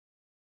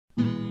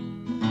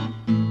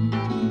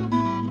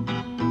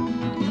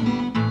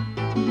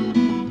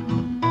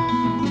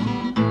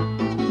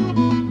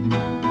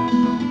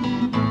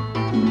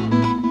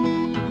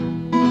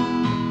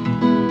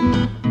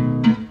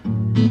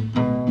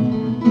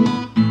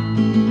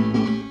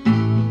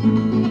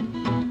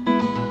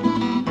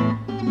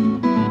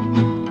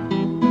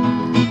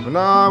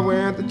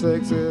went to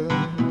Texas,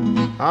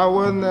 I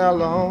wasn't there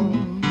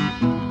long.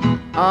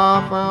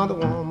 I found a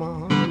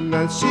woman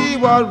and she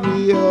was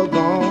real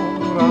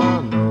gone.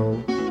 I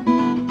know,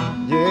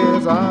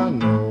 yes I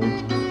know,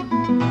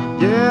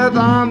 yes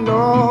I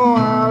know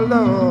I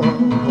love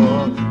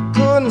her.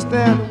 Couldn't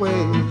stand the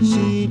way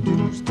she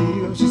do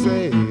still. She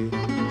said,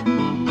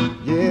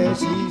 yeah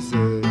she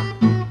said.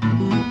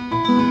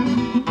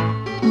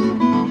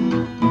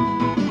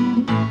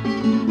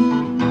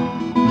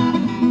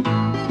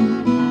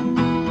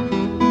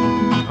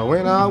 I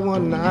went out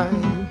one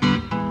night,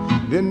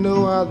 didn't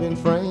know I'd been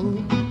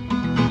framed.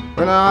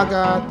 When I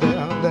got there,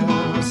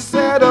 I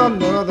said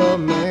another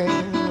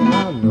man.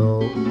 I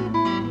know,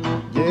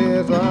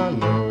 yes I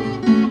know,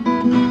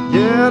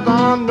 yes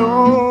I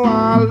know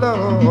I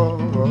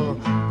love her.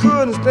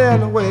 Couldn't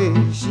stand the way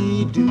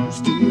she do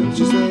still.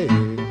 She said,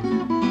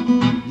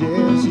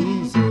 yeah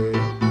she said.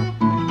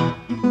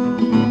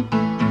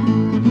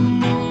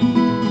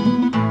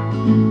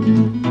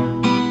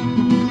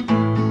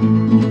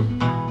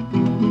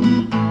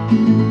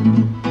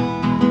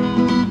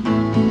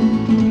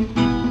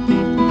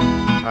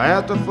 I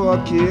asked her for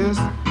a kiss,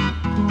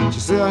 she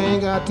said I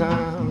ain't got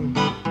time.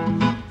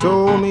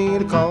 Told me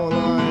to call her,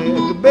 I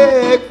had to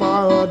beg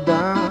for a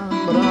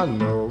dime. But I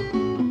know,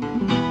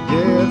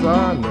 yes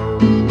I know,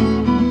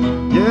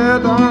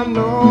 yes I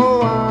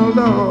know I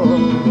love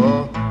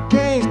her.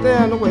 Can't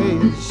stand the way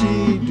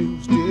she do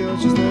still.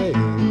 She said,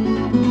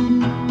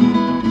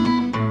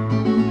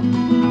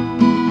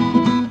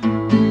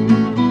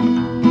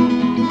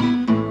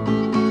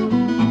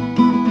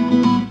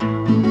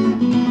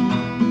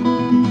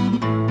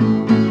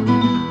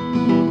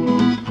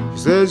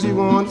 says you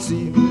want to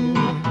see me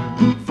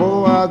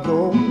before I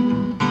go.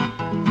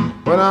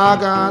 When I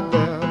got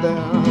there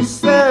I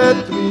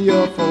said 3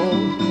 or 4.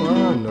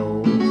 I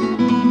know,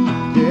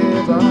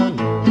 yes I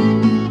know,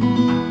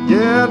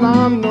 yes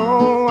I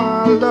know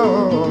I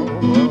love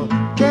her.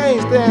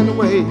 Can't stand the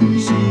way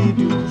she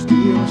do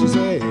still. She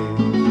said,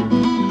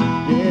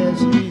 yes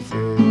she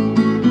said,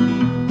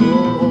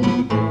 oh,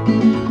 oh, oh.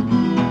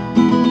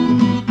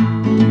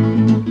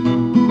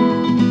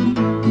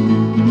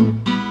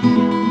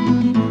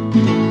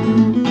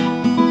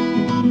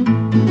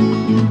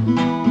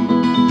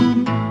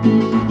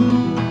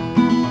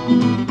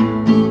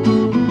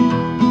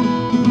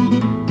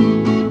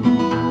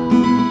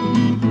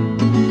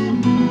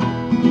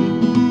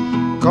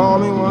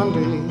 Called me one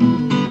day,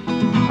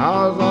 I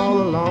was all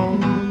alone.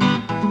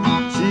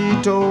 She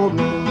told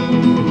me,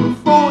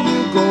 before you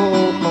go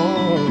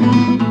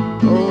home,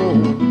 oh,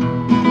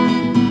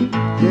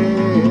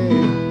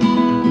 yeah,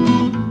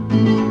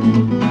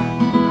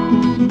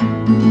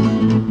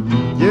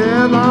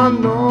 yes I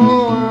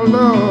know I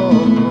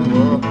love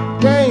her.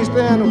 Can't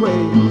stand the way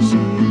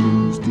she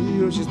do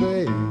still. She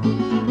stayed.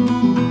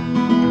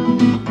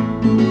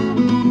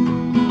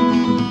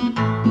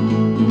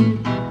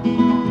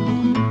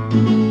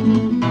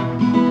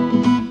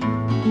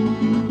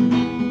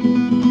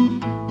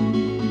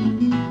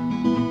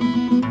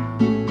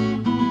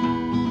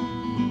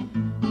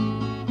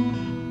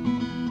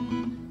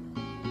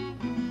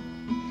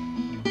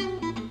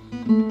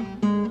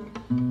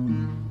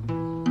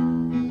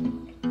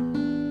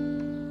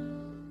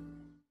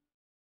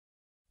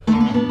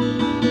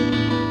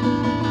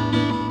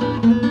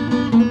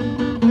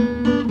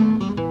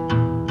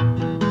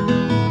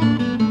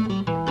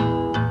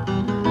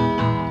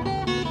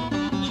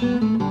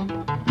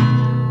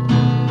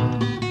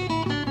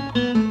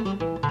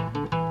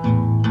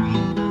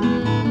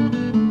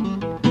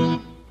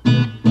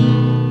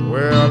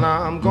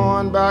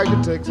 Back to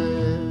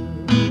Texas,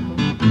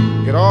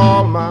 get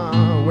all my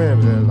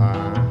women in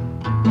line.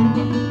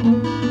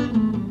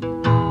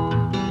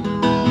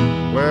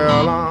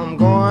 Well, I'm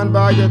going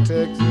back to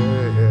Texas,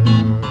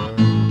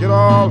 get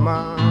all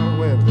my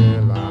women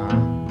in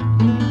line.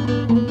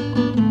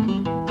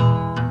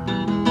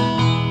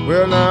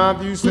 Well, now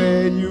if you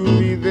say you'll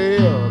be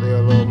there,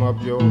 they'll open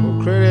up your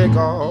credit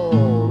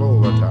all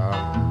over town.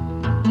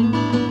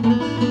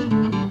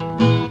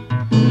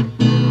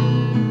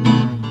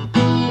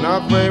 I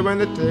pray when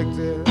the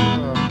Texas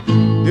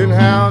didn't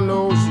have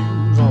no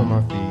shoes on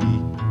my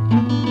feet.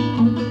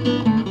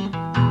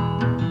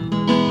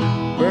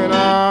 When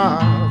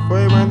I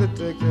pray when the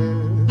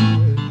Texas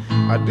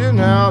I didn't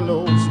have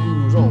no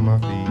shoes on my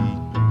feet.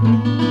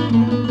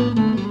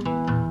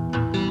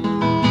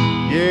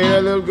 Yeah,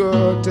 little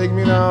girl take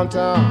me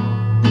downtown,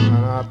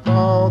 and I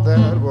thought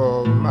that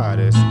was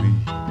mighty sweet.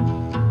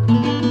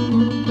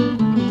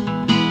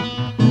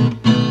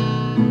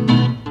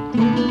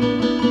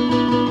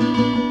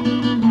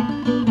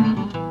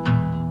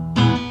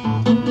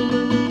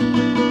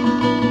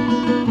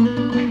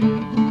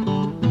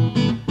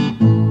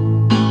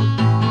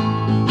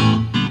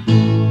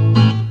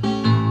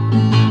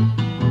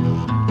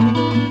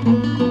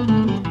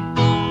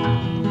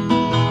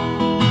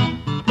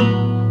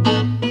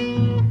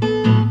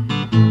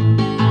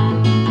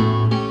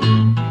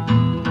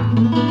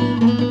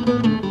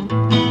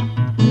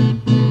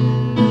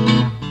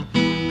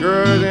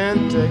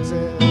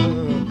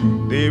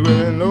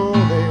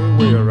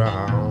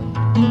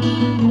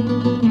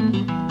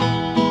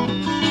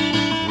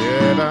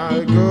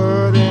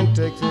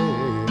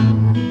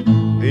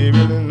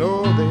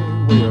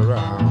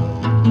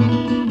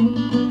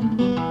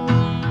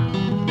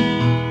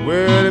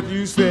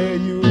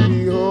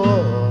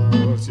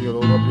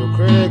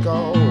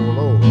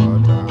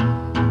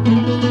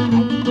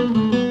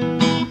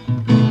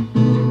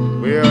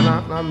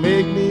 I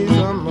make me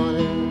some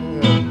money.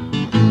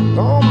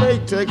 Don't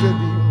make Texas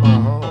be my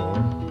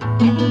home.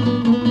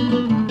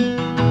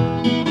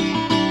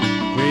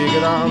 Quick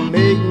it, I'll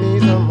make me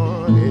some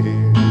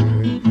money.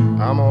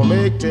 I'm gonna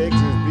make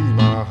Texas be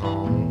my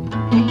home.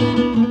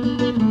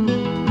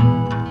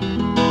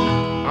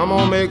 I'm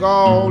gonna make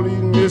all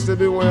these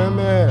Mississippi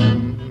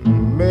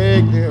women,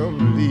 make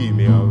them leave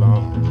me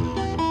alone.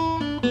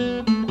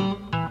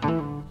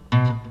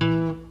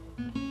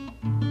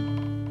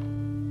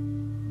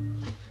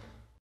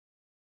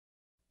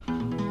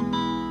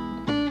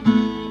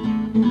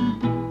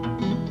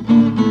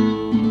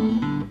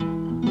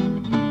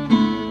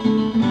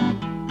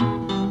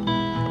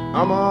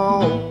 I'm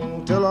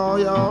gonna tell all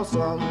y'all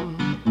something.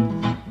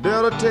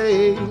 Better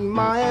take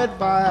my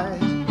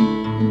advice.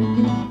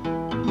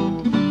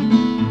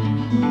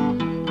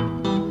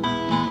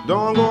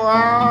 Don't go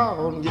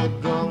out and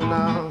get drunk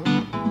now.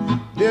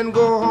 Then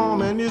go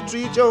home and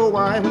mistreat your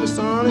wife when the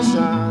sun is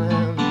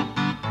shining.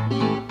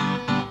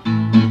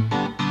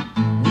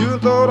 You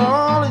throw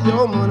all of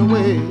your money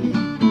away.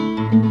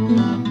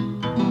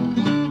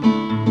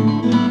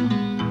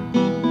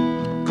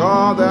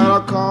 Cause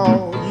that'll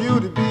call you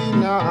to be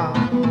now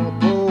a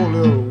poor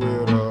little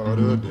widow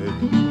today.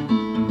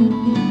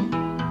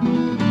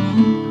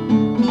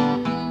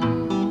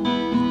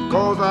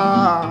 Cause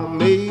I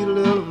made a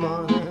little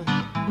money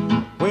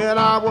when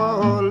I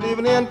was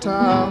living in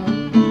town.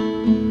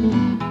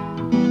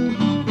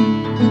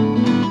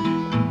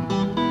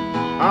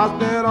 I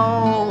spent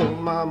all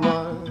my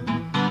money.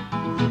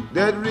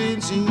 That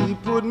reason she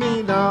put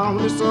me down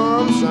in the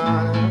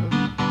sunshine.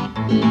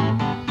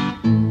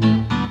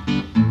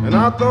 And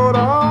I throwed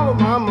all of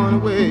my money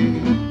away.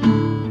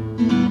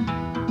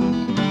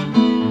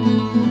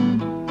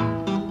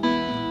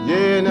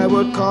 Yeah, and that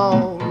would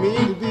call me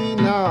to be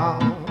now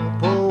a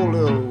poor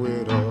little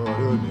widow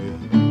today.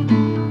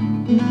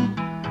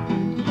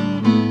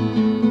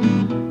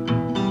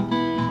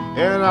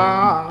 And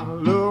I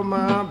love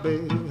my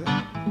baby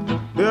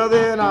better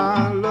than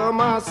I love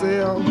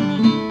myself.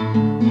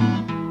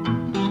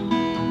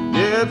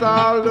 Yes,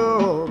 I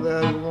love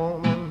that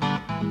woman.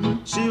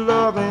 She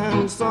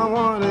loving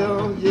someone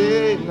else,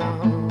 yeah,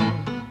 now.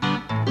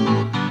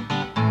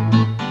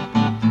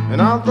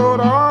 And I throwed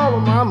all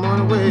of my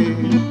money away.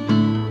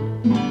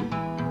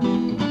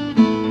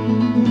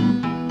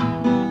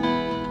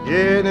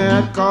 Yeah,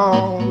 that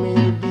called me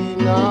to be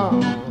now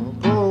a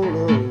poor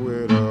little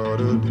widow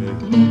today.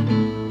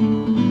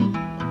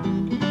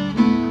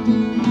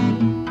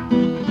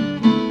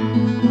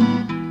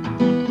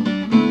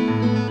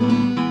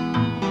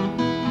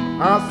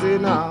 I say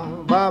now,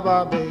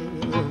 bye-bye, baby.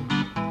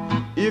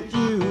 If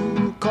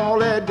you call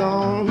that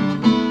dawn,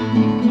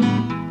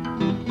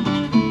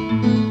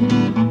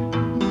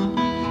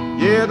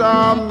 yet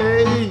I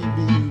may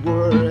be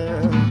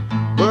worried,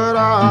 but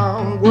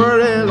I'll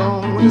worry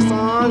alone when the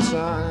sun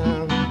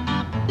shines.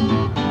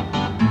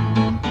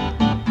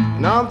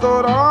 And I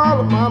throw all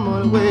of my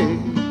money away.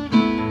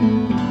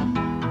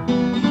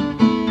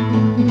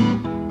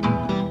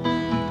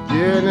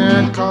 Yeah, and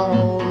that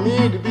called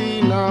me to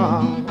be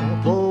now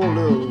a poor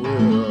little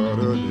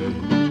widow today.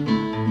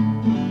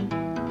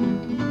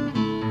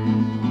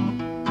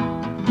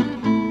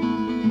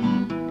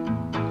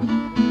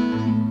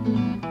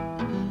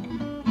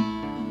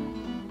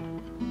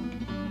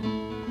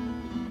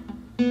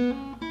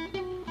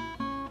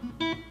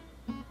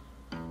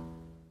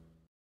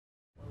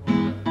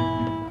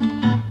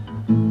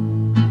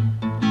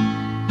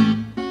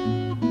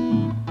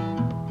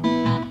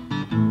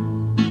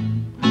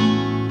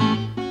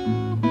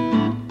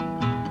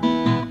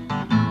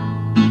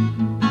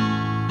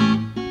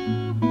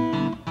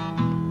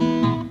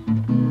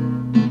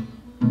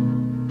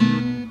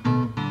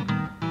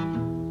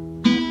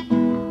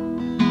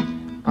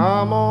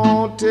 I'm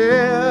gonna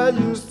tell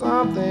you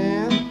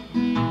something.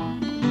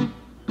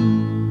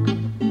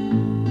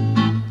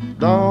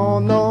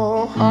 Don't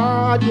know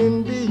how I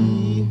can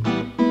be.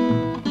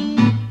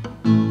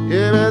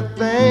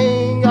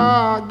 Everything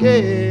I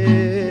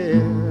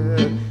get,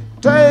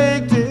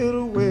 take it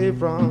away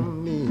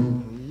from me.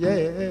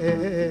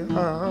 Yeah,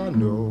 I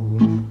know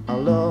I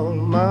love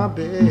my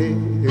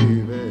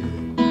baby.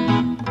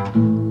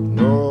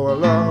 No, I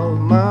love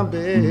my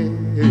baby.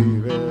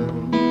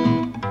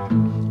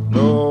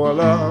 No, I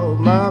love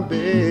my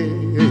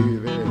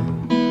baby.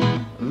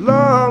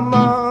 Love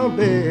my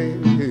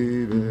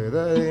baby,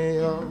 that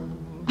ain't all.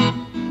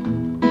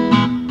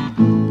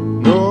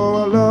 No,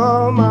 I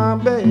love my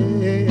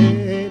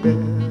baby.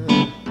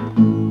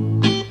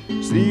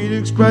 See the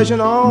expression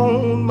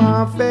on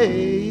my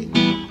face.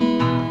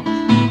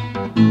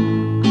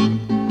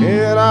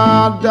 And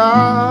I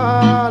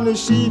die and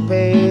she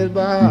passed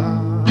by.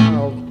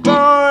 I'll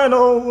turn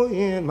over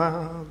in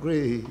my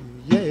grave.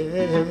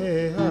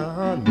 Yeah,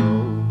 I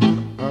know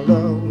I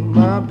love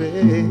my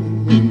baby.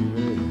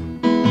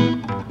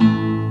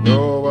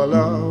 No, I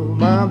love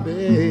my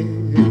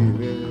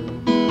baby.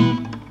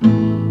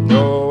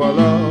 No, I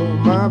love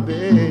my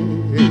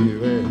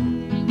baby.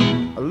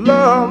 I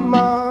love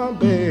my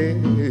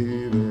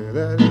baby.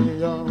 That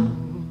ain't all.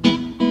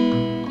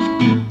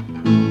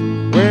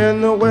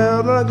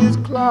 weather gets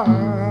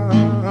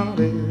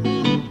cloudy,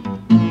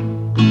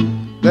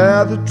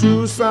 there's the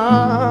true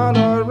sign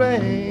of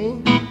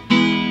rain.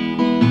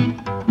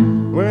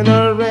 When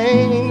the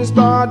rain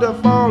starts to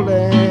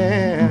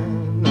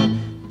falling,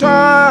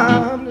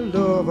 time to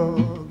love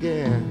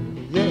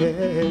again.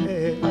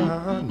 Yeah,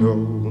 I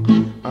know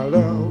I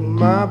love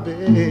my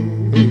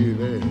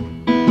baby.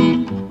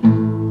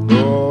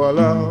 Oh, I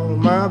love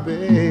my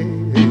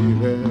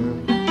baby.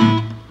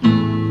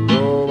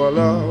 Oh, I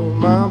love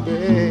my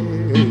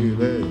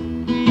baby.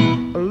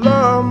 I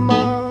love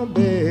my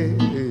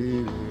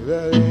baby.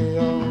 That ain't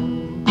all.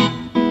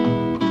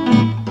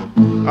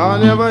 I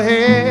never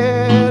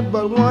had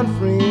but one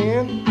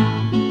friend.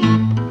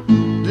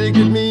 They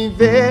give me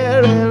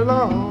very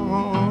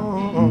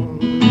long.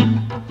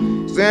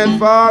 Sent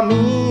for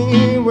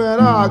me when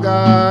I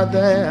got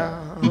there.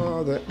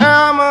 The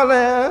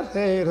ambulance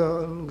had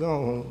her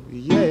gone.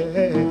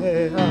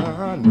 Yeah,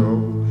 I know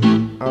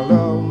I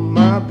love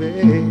my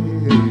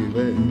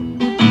baby.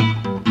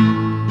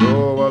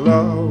 Oh, I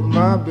love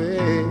my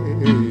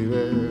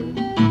baby.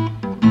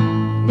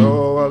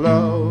 No, I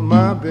love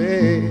my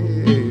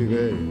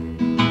baby.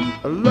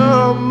 I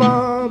love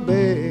my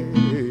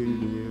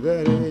baby.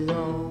 That ain't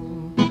all.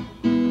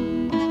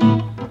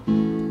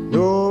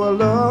 No, I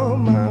love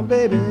my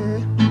baby.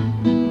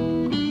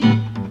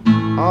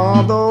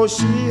 Although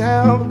she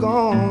have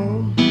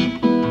gone,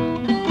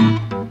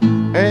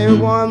 ain't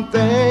one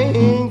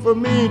thing for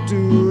me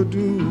to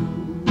do.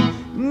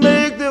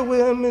 Make the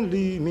women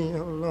leave me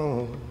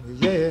alone.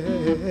 Yeah,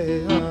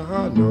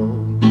 I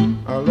know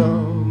I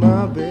love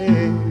my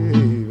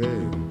baby.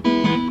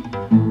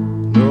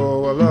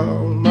 No, I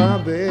love my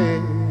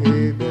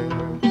baby.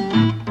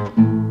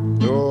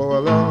 No, I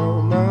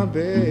love my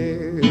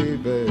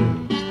baby.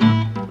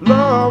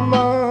 Love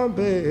my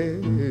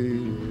baby.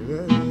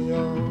 That ain't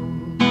all.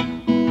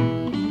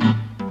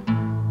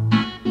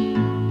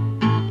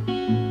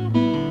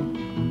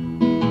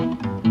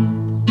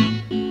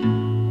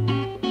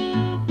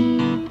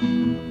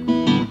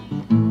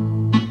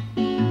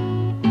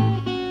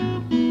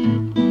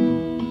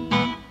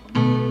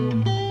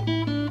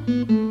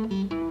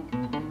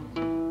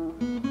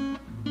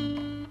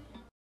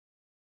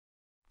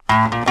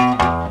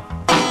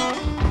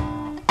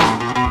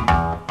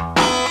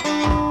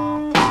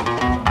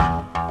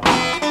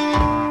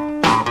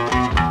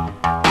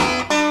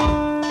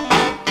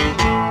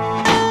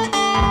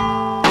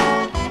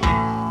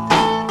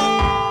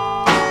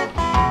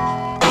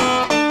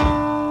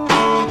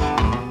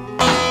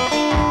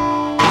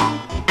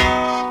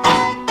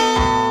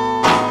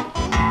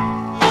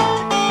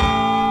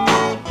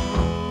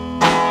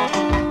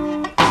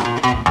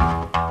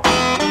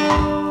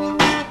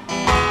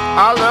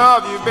 I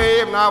love you,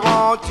 babe, and I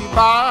want you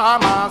by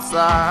my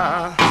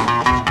side.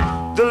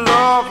 The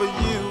love for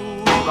you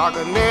I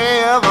could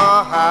never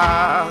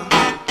hide.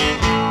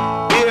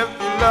 If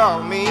you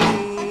love me,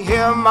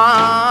 hear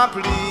my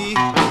plea.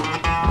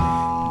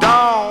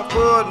 Don't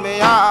put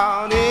me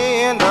out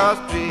in the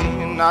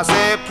street. And I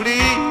said,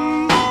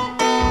 please,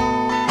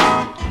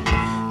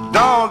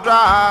 don't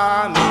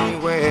drive me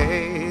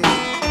away.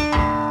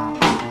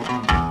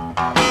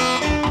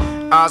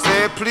 I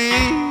said,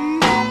 please,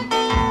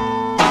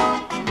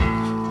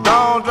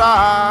 don't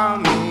drive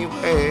me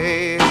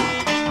away.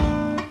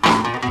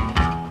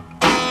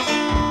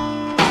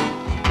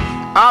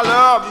 I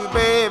love you,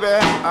 baby,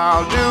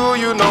 I'll do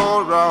you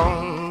no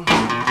wrong.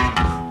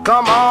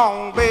 Come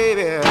on,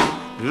 baby,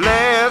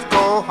 let's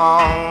go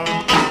home.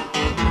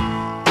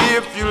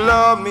 If you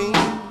love me,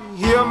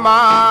 hear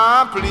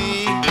my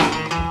plea.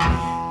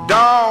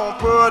 Don't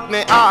put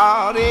me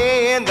out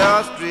in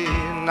the street.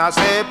 And I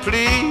said,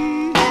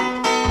 please,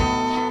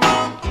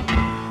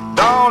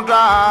 don't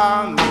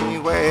drive me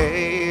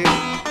away.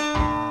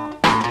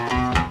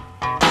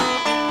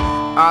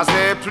 I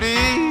said,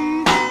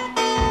 please,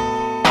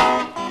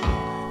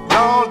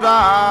 don't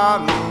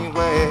drive me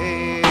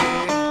away.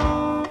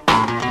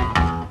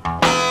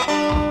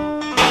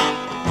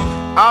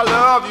 I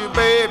love you,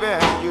 baby,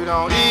 you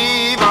don't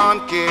even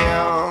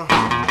care.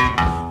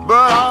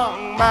 But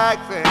I'm back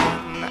then,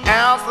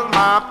 answer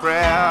my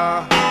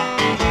prayer.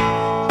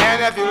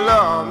 And if you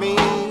love me,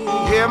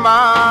 hear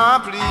my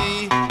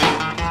plea.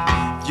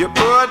 You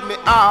put me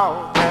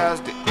out,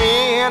 that's the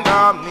end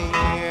of me.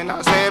 And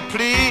I said,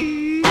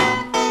 please,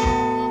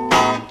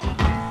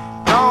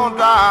 don't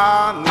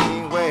drive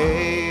me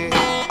away.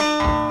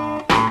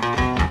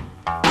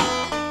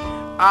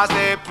 I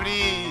said,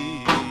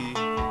 please,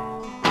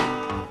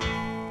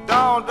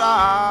 don't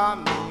drive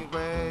me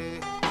away.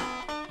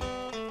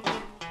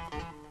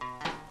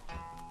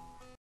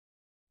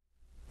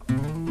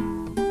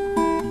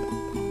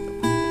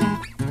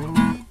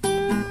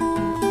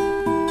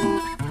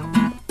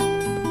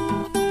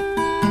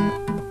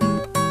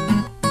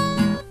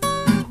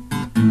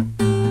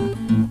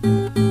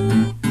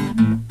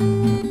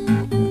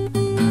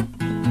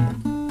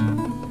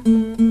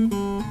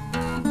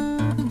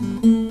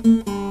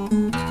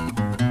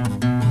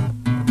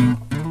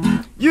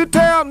 You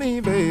tell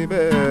me,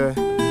 baby,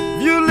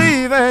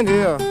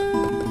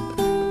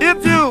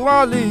 you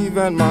are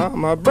leaving,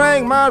 mama,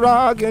 bring my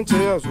rocking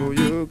chair so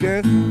you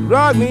can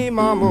rock me,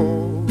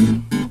 mama.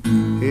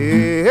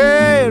 Hey,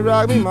 hey,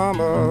 rock me,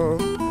 mama.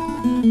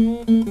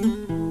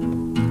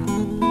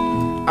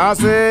 I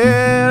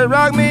said,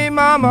 rock me,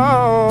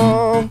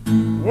 mama,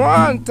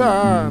 one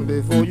time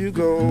before you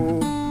go.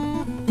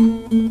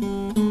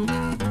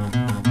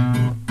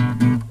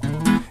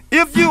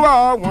 If you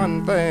are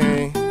one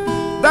thing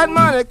that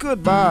money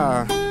could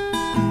buy,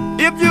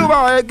 if you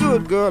are a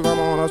good girl, I'm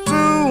gonna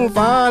soon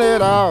find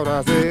it out.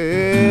 I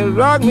said,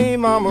 rock me,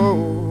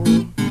 mama.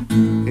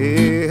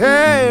 Hey,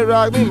 hey,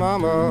 rock me,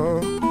 mama.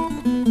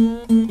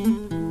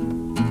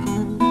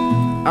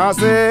 I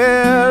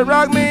said,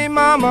 rock me,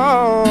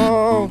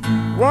 mama,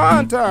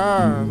 one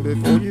time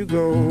before you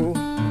go.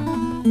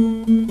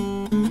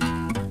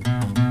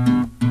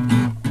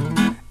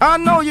 I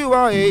know you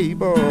are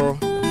able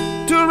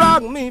to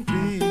rock me,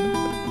 please.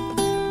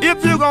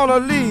 If you're gonna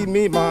leave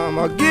me,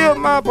 mama, give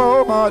my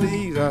poor heart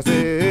ease. I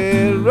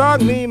said,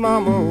 rock me,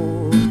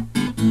 mama.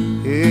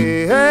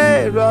 Hey,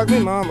 hey, rock me,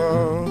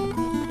 mama.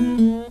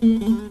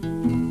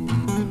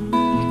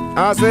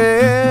 I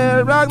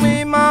said, rock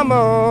me,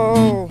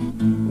 mama,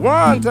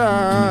 one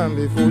time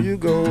before you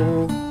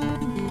go.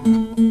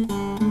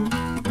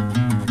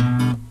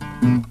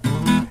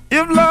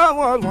 If love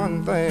was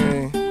one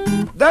thing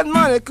that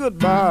money could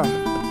buy,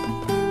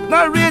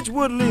 the rich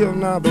would live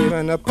now, baby,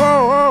 and the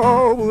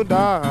poor would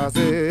die. I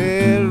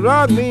said,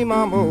 rock me,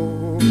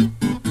 mama.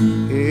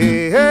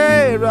 Hey,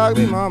 hey, rock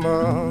me,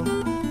 mama.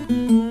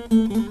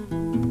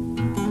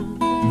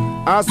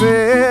 I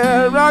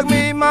said, rock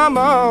me,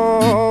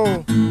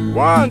 mama,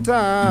 one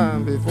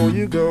time before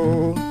you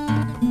go.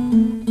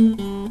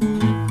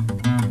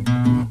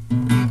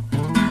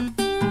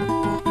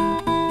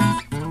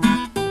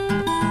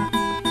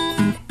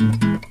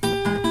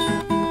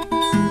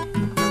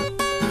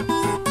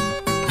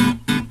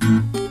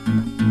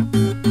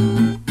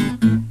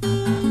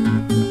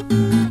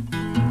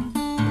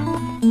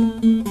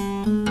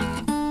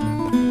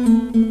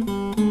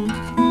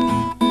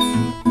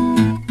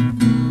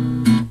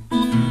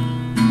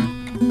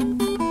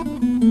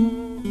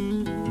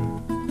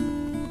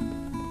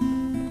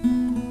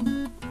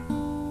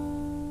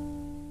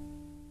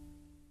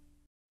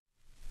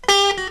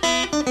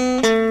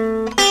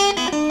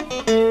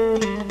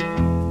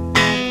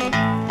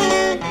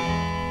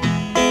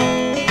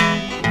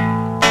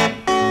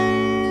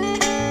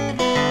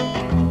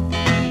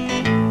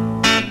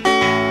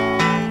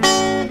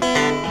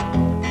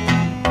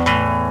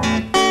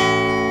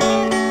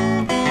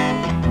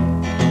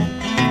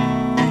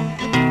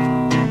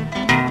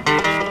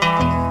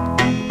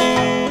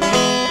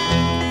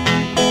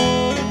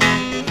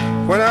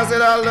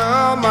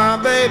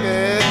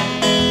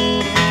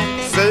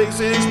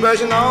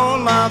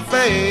 On my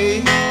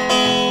face,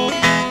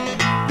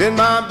 then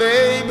my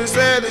baby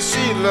said that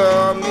she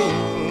loved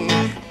me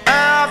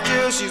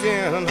after she's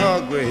in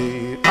her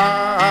grave.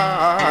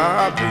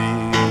 I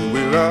believe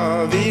we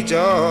love each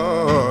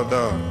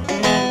other.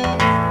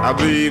 I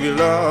believe we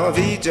love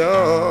each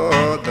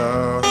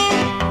other.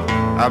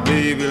 I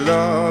believe we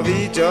love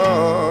each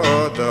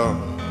other.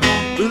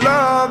 We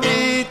love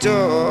each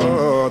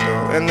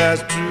other, and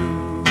that's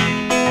true.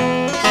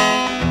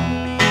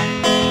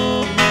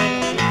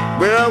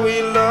 Well,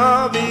 we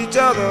love each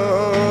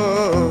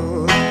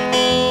other,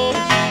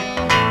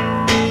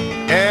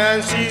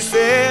 and she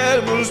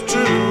said it was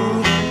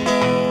true.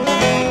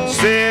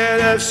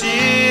 Said if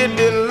she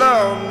didn't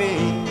love me,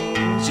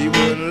 she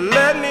wouldn't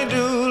let me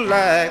do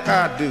like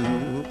I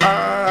do.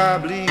 I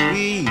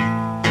believe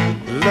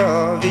we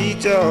love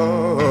each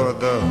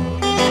other.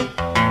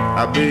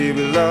 I believe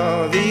we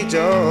love each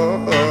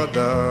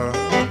other.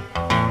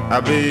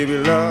 I believe we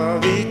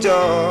love each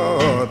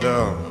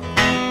other.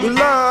 We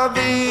love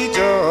each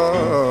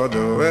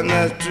other, and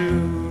that's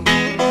true.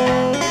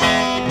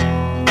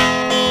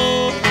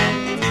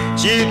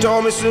 She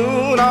told me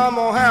soon I'm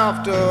gonna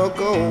have to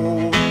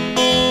go.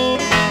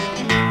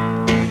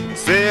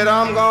 Said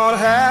I'm gonna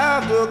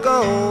have to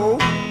go.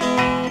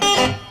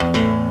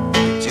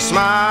 She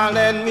smiled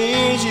at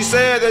me, she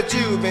said that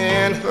you've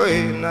been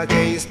hurting. I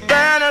can't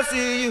stand to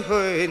see you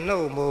hurt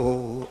no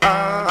more.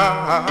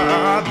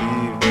 I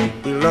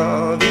believe we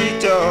love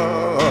each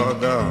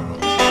other.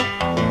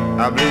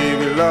 I believe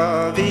we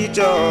love each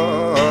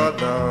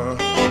other.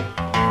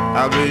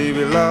 I believe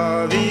we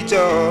love each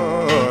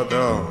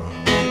other.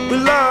 We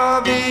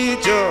love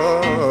each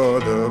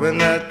other,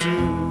 and that's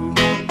true.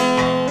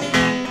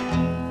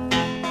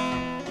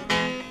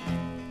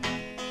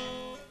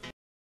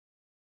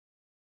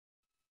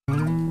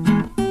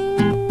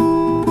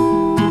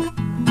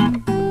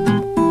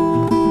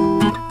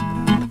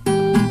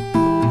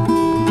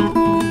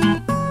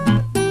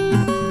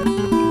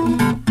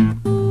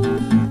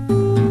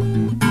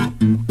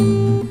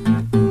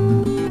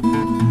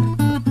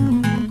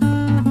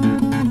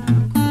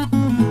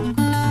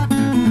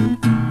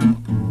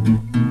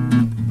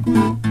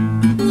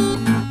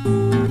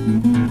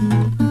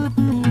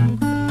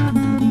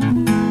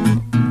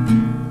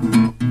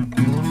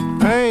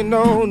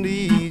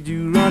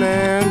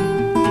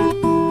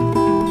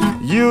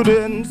 You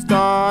didn't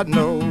start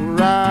no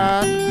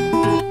ride.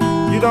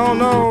 You don't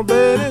know,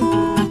 baby,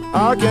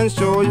 I can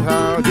show you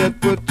how. Just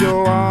put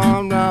your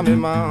arm around me,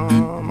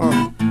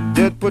 mama.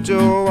 Just put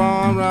your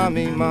arm around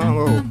me,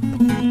 mama.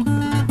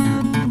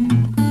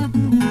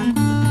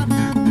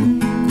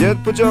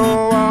 Just put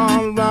your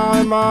arm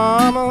around me,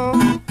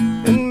 mama,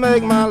 and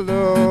make my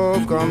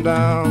love come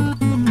down.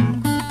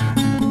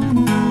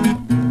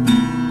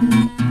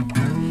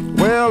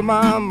 Well,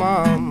 my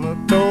mama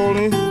told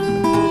me,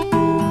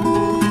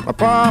 my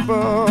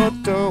papa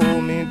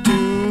told me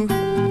too,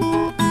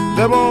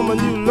 that woman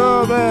you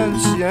love and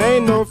she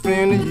ain't no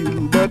friend of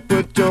you. But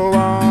put your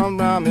arm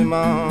around me,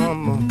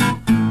 mama.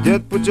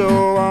 Just put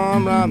your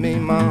arm around me,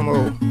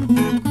 mama.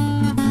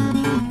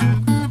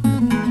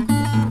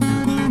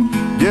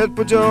 Just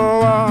put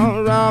your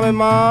arm around me,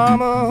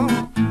 mama,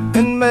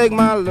 and make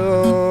my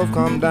love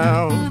come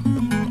down.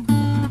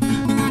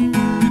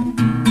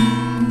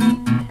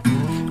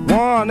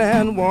 1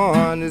 and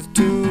 1 is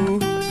 2.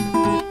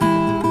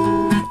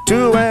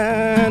 2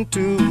 and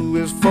 2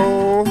 is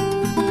 4.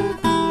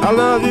 I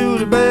love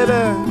you, baby,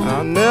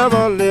 I'll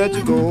never let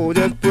you go.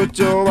 Just put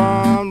your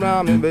arm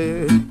around me,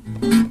 baby.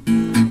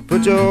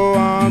 Put your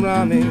arm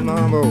around me,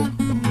 mama.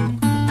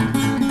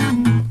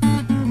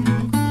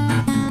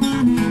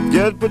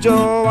 Just put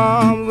your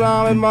arm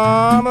around me,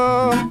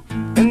 mama,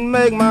 and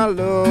make my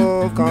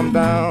love come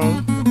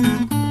down.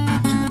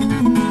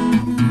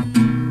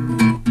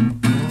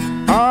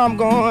 I'm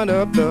going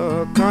up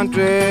the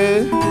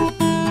country.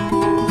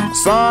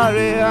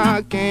 Sorry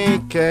I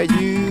can't carry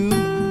you.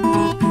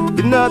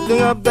 There's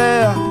nothing up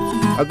there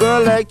a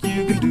girl like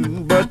you can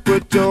do. But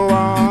put your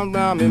arm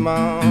around me,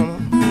 mama.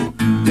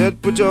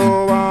 Just put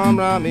your arm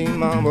around me,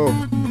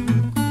 mama.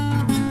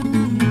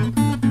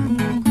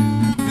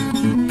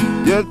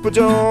 Just put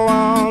your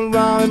arm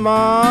around me,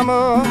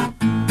 mama,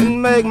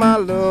 and make my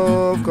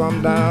love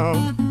come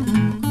down.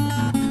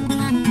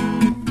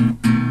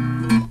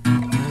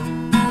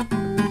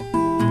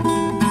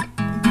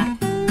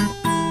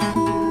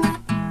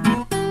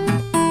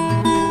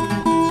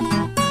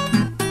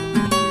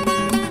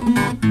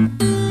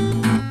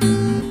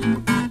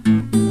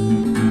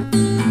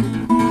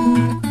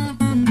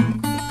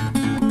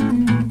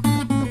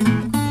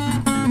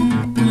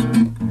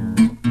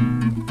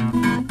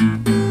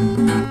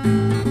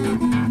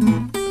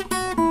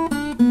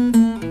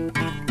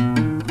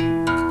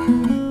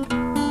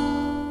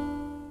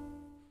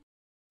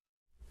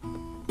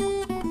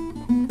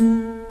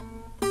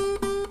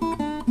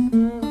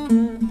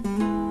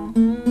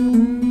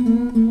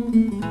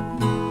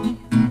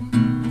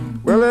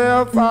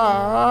 If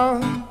I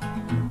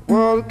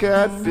was a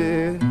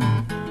catfish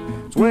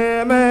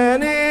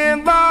swimming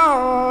in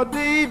the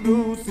deep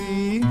blue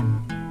sea,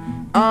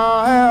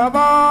 I have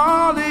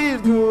all these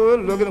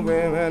good-looking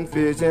women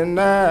fishing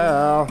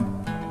now,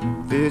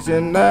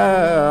 fishing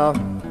now,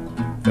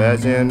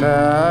 fishing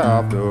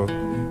after,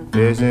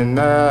 fishing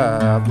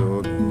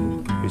after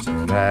me,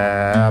 fishing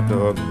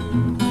after me.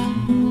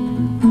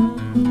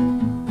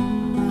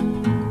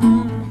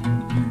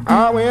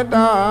 I went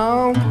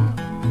down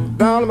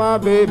to my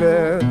baby,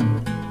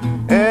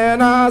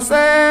 and I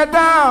sat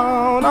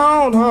down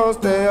on her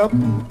step.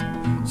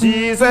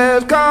 She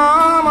says,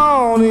 come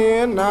on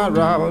in, now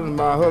Robert,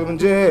 my husband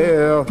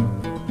jail,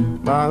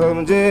 my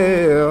husband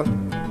jail,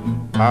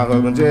 my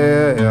husband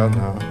jail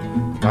now,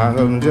 my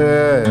husband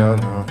jail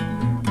now,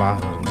 my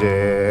husband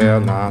jail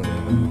now.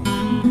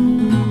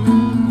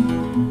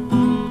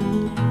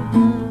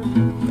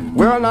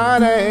 Well, now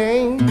it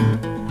ain't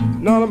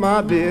none of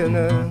my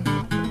business,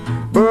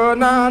 but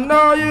now I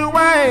know you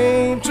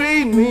ain't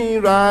treating me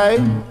right.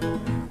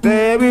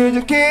 Stand with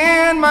your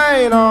kin,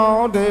 man,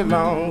 all day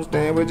long.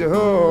 Stand with your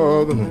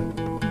husband,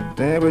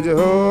 stand with your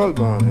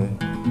husband,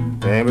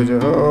 stand with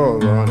your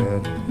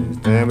husband,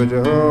 stand with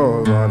your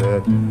husband,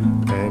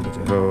 stand with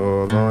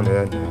your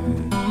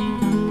husband.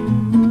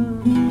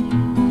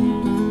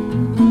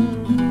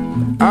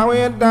 I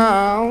went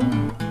down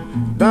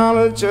to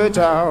the church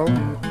house,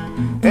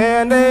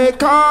 and they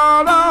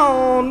called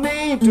on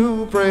me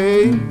to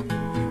pray.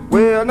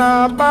 Well,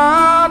 now I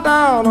bow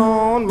down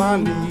on my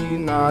knees.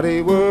 Now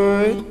they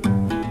worried,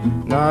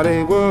 now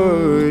they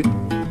worried,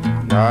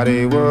 now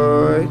they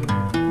worried,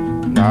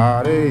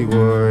 now they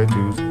worried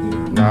to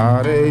see,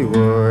 now they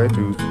worried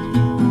to see.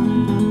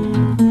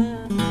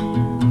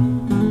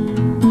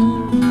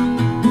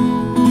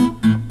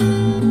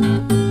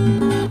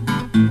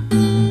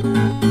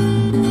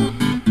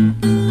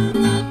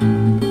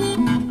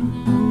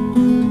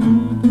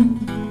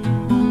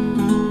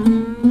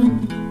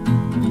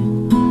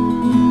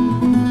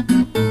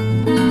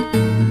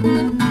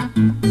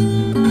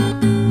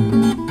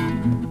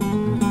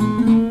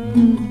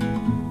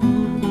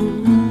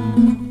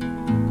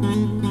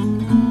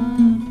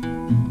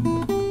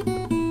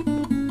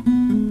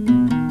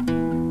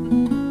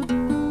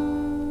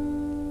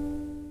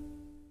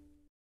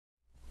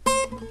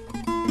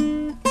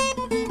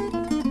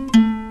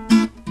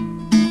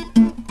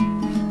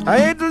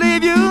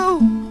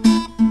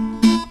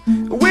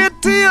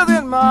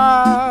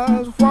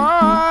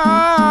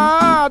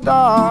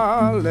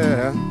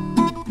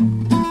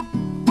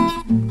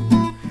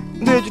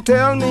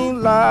 tell me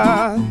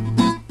lies.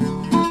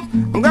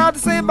 I'm got to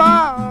say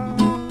bye,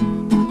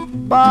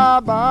 bye,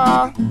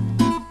 bye,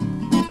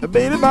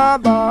 baby, bye,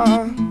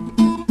 bye,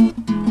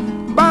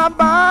 bye,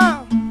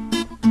 bye.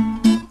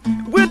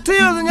 With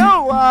tears in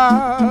your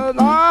eyes,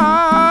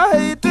 I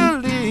hate to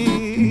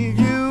leave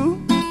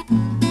you.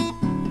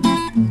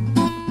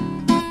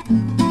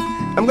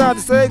 I'm got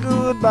to say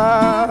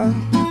goodbye,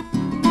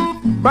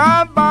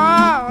 bye,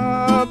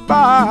 bye,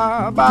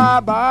 bye, bye,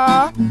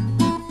 bye,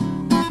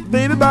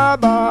 baby, bye,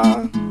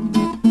 bye.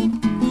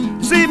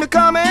 See me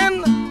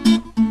coming,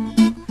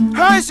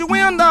 hush your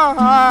window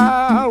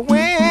high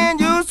when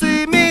you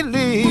see me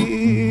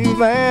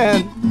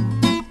leaving.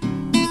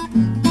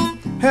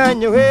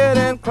 Hang your head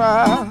and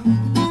cry.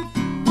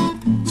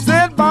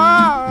 Said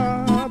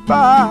bye,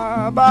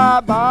 bye,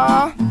 bye,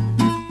 bye,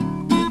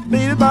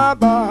 baby, bye,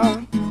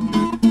 bye.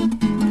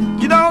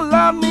 You don't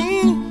love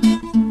me,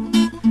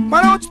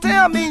 why don't you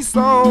tell me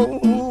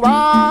so?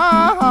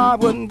 I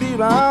wouldn't be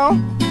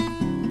around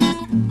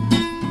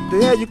to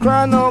hear you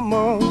cry no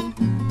more.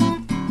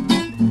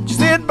 She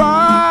said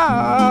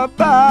bye,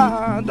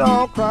 bye,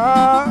 don't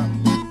cry,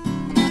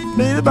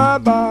 baby, bye,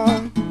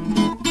 bye.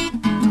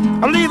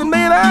 I'm leaving,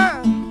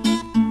 baby,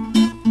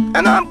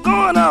 and I'm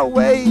going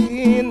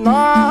away. No,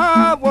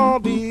 I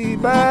won't be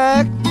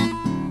back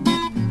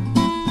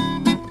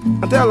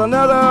until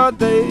another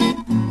day.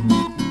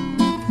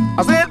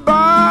 I said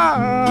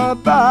bye,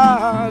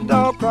 bye,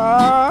 don't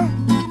cry,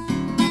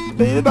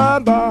 baby, bye,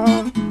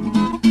 bye.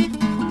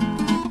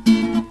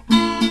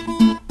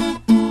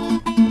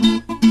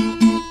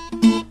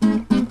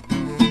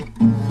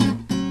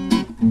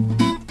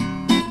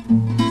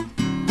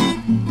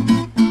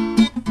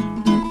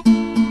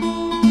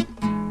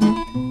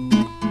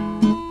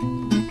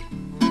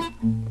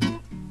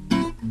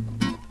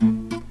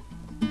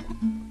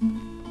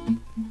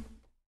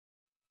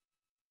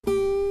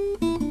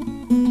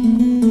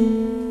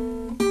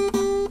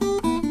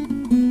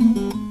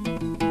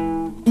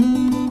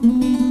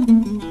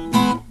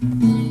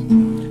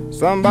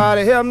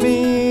 Somebody help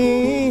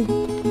me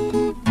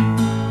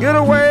get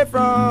away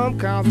from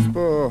Council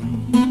Spur.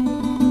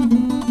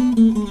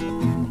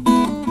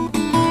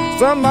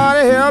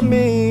 Somebody help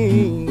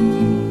me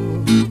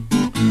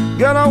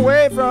get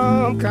away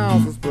from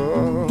Council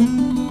Spur.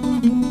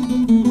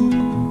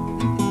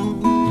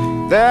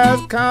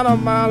 That's kind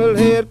of my little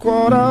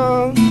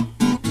headquarters,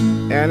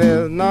 and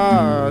it's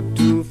not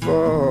too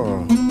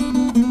far.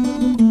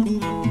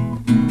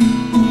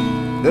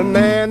 The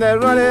man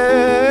that run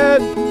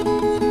it,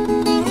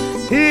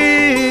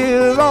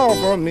 he's all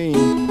for me.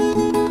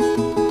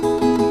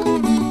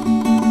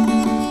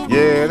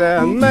 Yeah,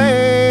 that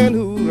man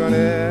who run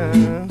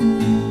it,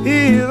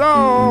 he's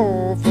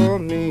all for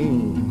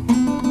me.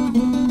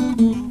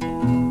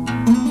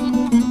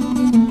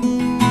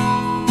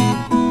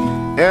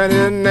 And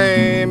his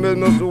name is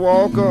Mr.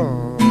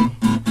 Walker,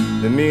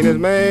 the meanest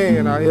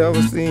man I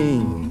ever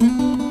seen.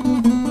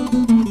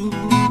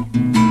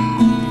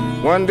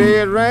 One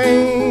day it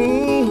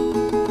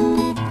rained,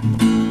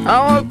 I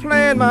was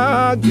playing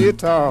my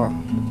guitar.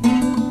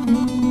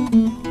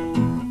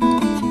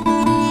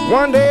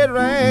 One day it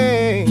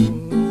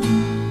rained,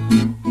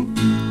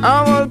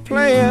 I was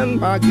playing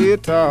my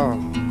guitar.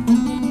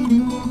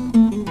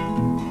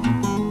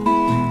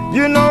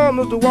 You know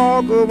Mr.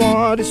 Walker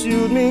wanted to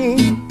shoot me,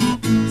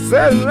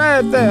 sitting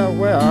right there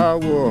where I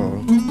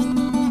was.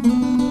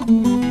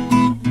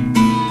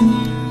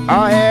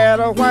 I had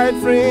a white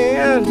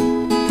friend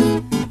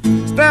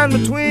stand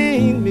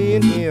between me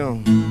and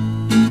him.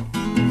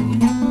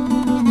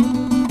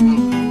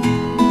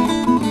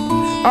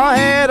 I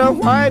had a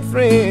white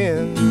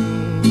friend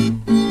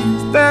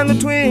stand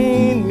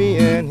between me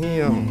and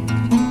him.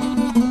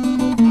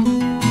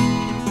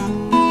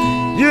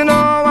 You know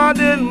I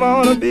didn't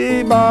want to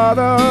be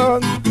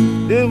bothered,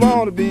 didn't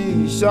want to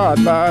be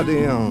shot by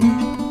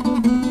them.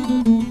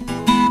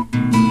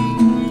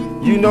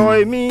 You know what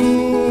I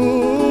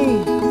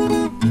mean?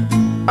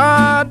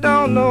 I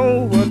don't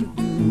know what to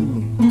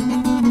do.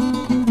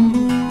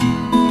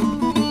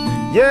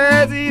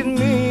 Yes, he's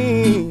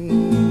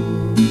mean,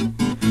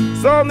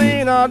 so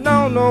mean I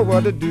don't know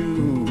what to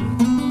do.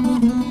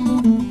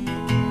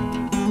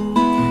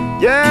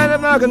 Yeah,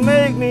 if I could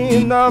make me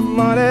enough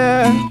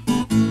money,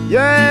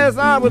 yes,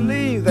 I would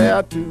leave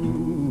there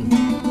too.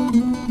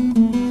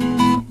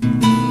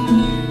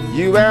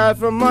 You ask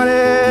for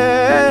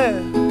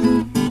money,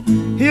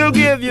 he'll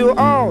give you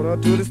order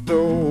to the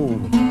store.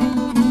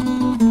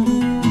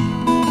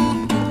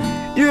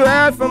 You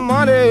ask for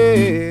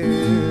money,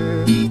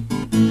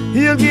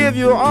 he'll give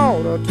you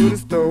order to the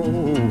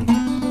store.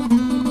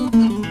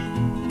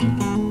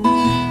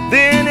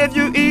 Then if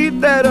you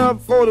eat that up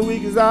before the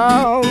week is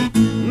out,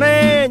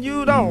 man,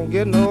 you don't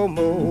get no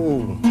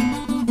more.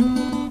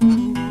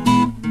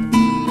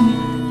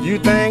 You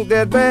think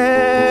that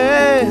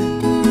bad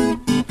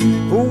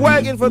for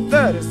working for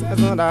 30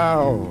 cents an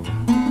hour.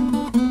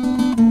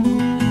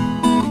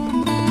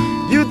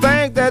 You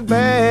think that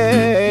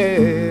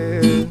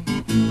bad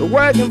for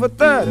working for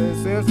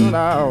 30 cents an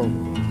hour.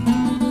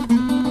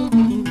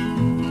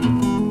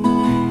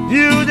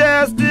 You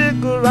just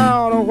stick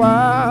around a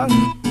while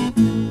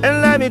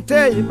and let me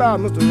tell you about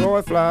Mr.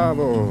 Roy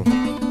Flower.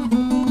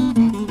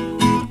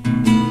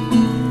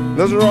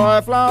 Mr.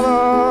 Roy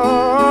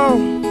Flower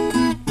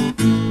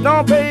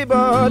don't pay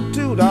but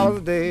 $2 a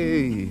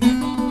day.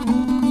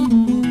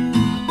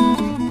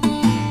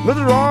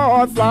 Mr.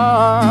 Roy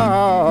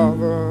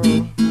Flower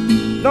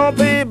don't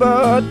pay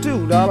but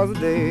 $2 a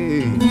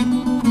day.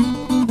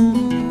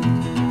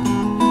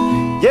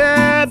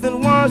 Yeah,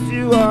 then once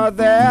you are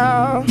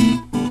there,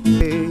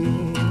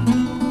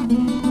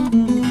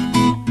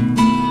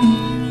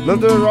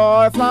 Mr.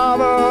 Roy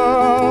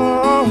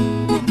Flower,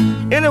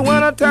 in the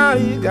wintertime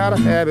he got a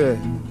habit.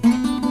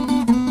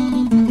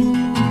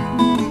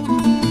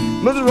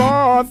 Mr.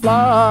 Roy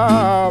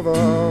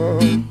Flower,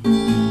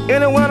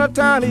 in the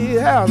wintertime he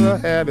has a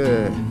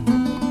habit.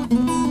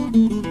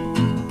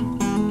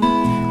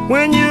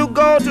 When you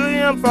go to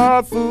him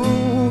for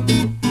food,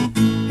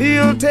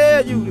 he'll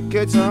tell you to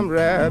catch some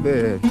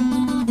rabbit.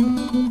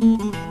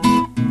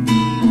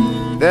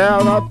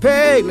 There's a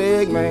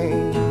peg-leg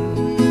man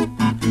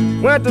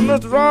went to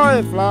Mr.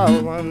 Roy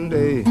Flower one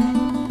day.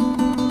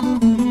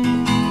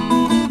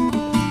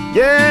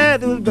 Yeah,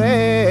 it was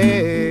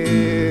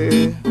bad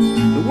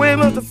the way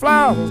Mr.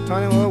 Flower was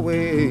turning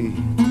away.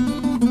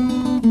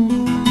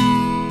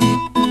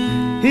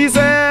 He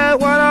said,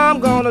 what I'm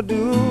gonna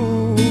do?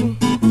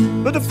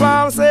 Mr.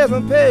 Flower says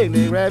some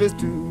peg-leg rabbits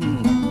too.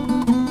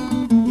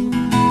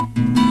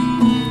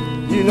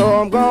 You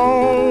know I'm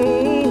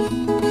gone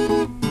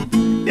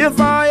if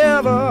I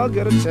ever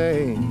get a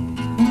chance.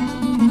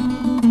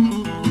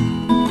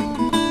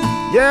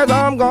 Yes,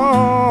 I'm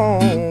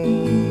gone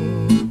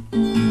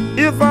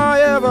if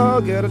I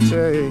ever get a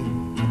chance.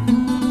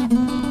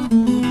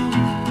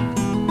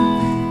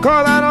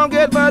 'Cause I don't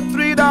get but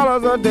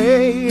 $3 a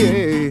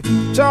day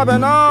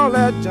chopping all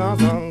that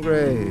Johnson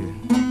grass.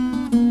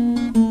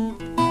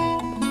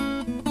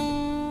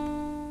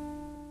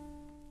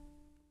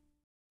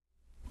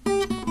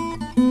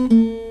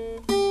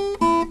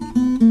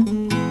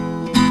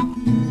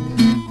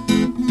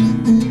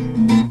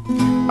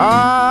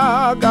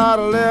 I got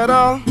a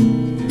letter,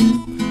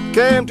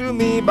 came to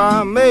me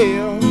by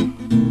mail.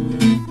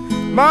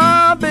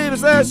 My baby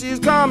says she's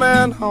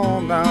coming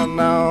home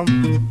now.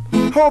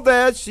 Hope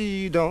that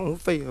she don't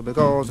fail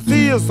because it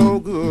feels so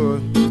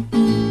good.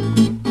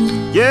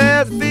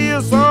 Yes, it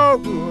feels so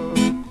good.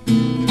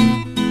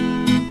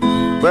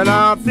 When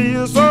I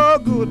feel so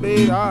good,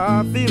 baby,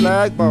 I feel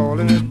like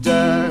balling a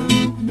jive.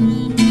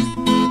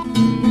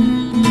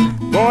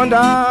 Going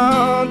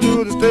down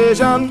to the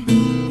station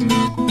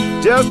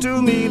just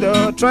to meet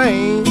a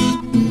train.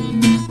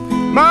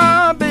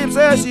 My baby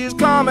says she's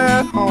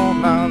coming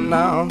home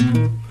now.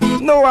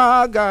 No,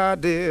 I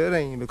got it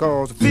ain't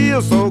because it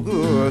feels so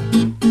good.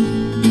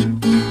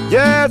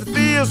 Yes, it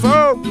feels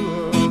so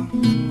good.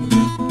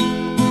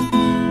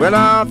 When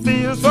I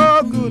feel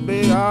so good,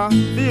 baby, I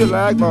feel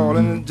like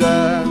balling a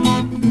jive.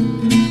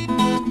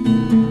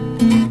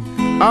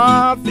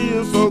 I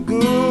feel so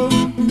good,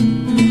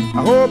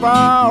 I hope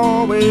I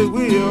always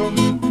will.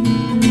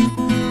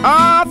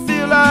 I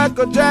feel like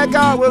a jack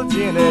out with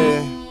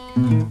Jenny,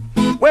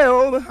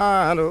 well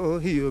behind a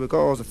hill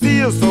because it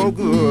feels so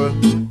good.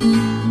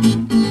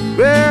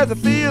 Yes, it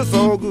feels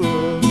so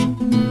good.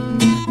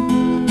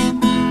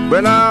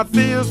 When I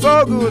feel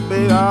so good,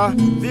 baby, I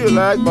feel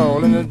like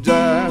balling a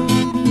jive.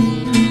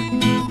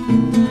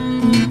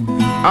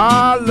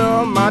 I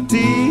love my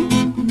tea,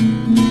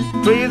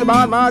 crazy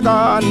about my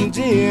garden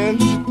gin.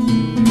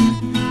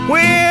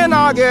 When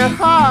I get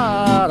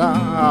hot,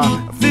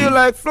 I feel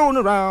like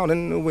floating around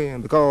in the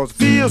wind because it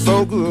feels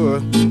so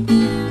good.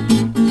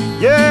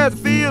 Yes, it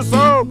feels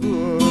so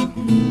good.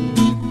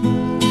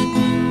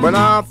 When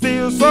I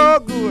feel so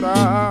good,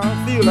 I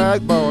feel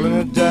like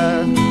balling a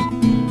jive.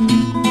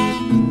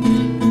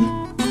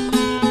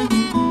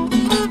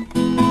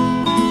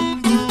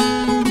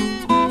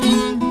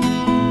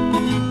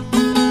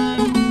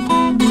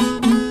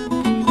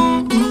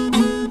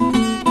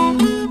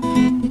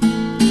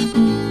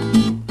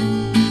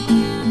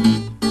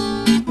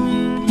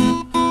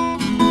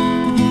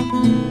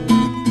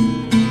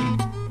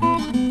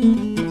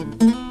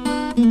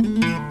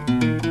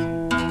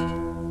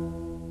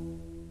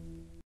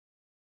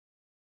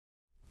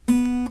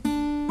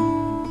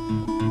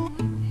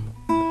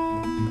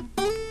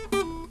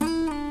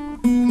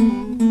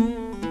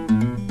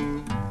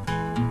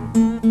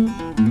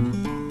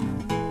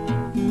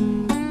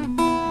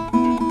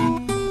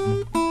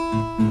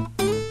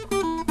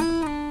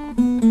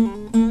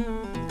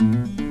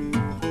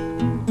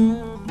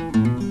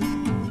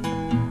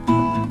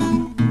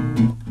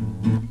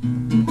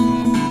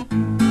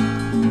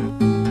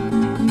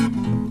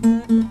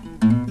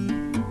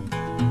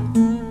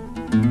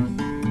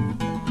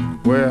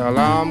 Well,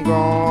 I'm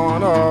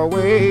gonna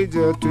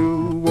wager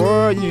to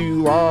worry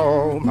you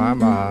all my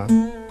mind.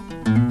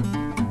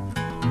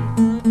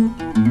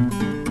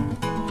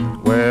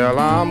 Well,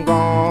 I'm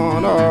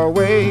gonna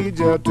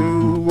wager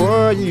to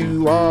worry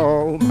you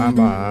all my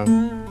mind.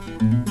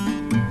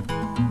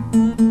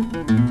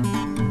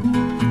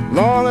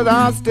 Long as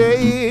I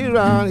stay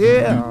around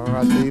here,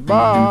 I stay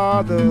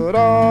bothered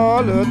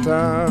all the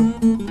time.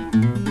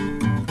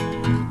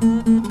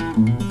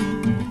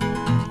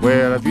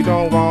 Well, if you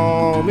don't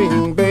want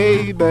me,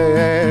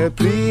 baby,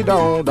 please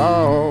don't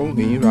dog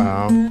me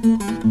round.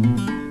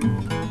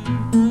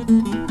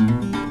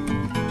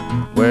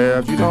 Well,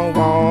 if you don't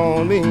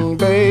want me,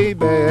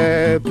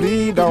 baby,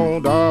 please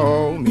don't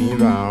dog me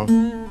round.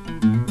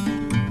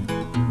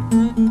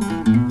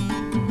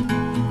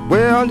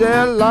 Well,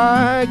 just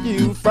like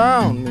you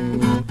found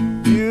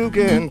me, you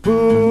can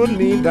put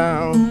me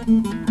down.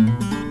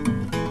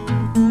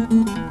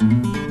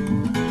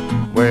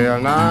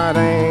 Well, now it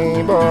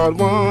ain't but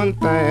one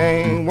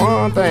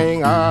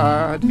thing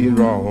I did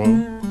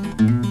wrong.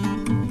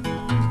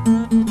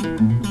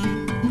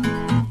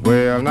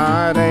 Well,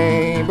 now it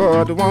ain't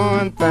but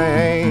one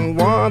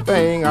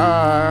thing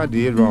I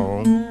did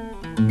wrong.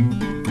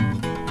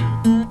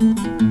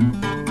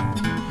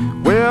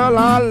 Well,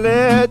 I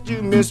let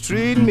you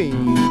mistreat me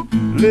a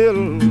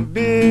little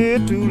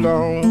bit too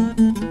long.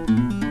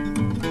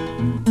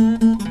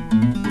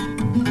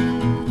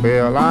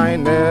 Well, I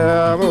ain't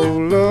never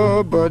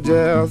loved but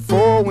just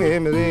 4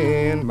 women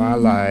in my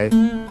life.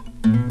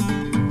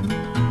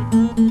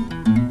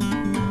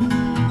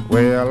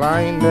 Well,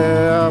 I ain't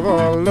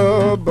never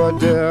loved but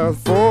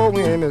just 4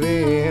 women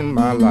in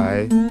my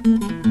life.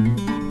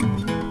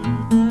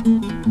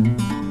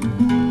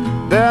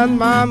 That's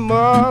my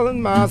mother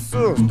and my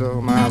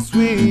sister, my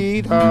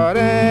sweetheart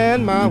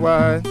and my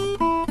wife.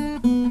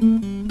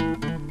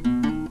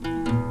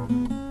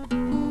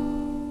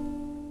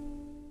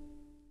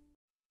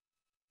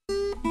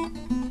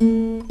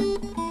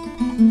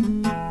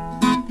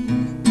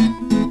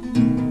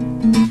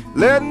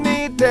 Let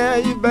me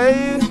tell you,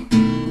 baby,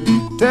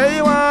 tell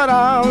you what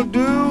I'll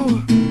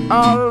do.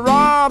 I'll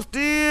rob,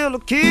 steal, or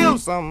kill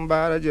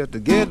somebody just to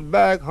get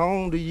back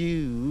home to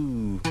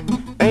you.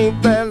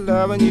 Ain't that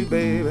loving you,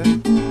 baby?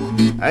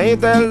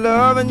 Ain't that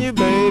loving you,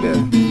 baby?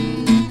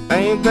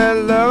 Ain't that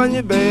loving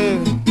you,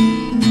 baby?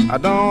 I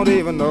don't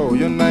even know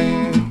your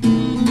name.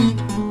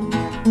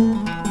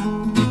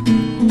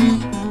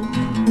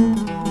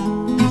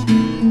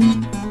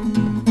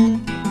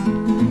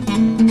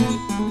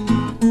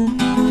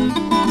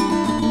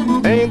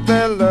 Ain't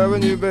that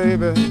loving you,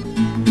 baby?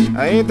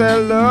 Ain't that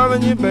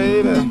loving you,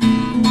 baby?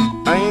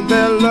 Ain't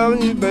that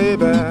loving you,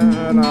 baby?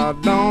 And I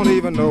don't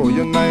even know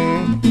your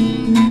name.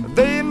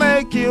 They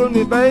may kill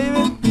me,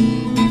 baby,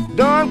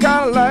 don't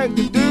kinda like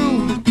to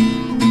do.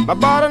 My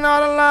body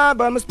not alive,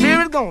 but my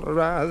spirit gonna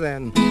rise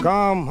and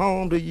come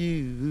home to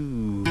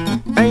you.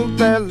 Ain't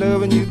that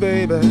loving you,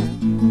 baby?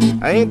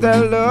 Ain't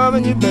that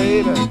loving you,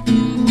 baby?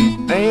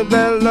 Ain't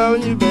that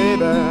loving you,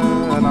 baby?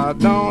 And I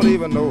don't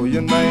even know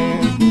your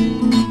name.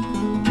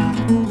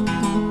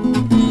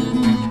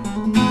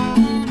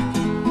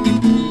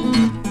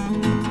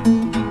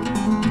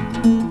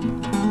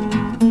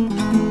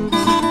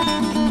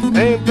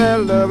 Ain't that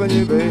loving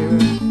you,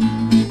 baby?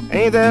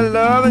 Ain't that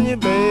loving you,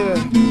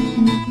 baby?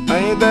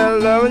 Ain't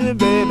that loving you,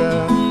 baby?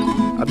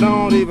 I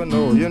don't even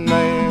know your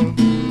name.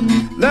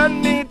 Let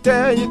me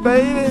tell you,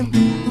 baby,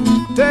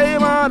 tell you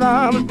what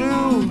I'll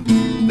do.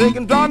 They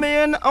can drop me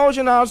in the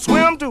ocean, I'll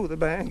swim to the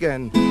bank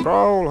and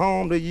crawl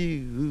home to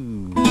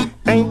you.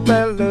 Ain't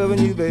that loving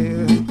you,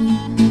 baby?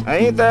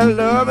 Ain't that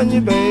loving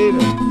you,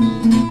 baby?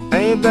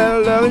 Ain't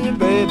that loving you,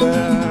 baby?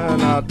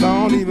 And I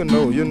don't even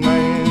know your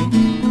name.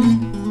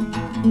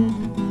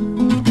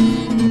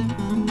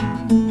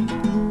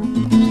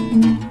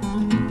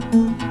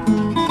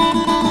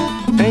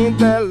 Ain't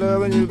that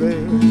loving you,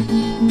 baby?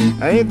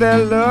 Ain't that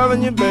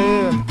loving you,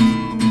 baby?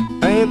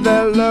 Ain't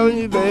that loving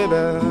you, baby?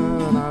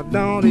 And I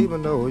don't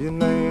even know your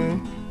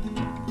name.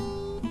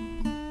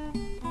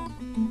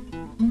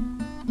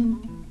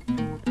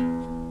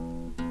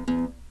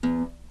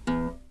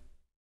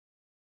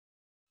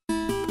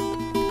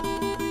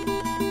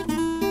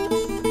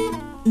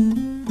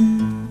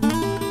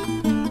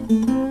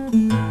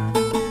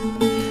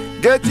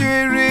 Get you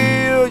a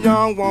real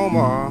young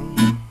woman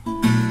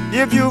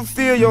if you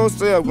feel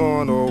yourself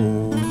going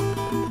old.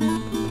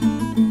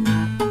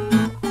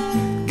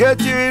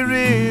 Get you a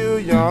real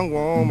young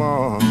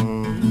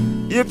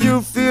woman if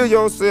you feel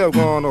yourself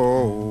going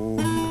old.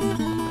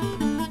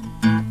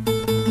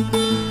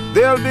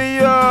 They'll be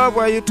up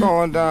while you're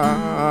torn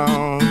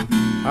down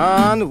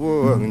on the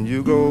wood and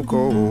you grow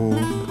cold.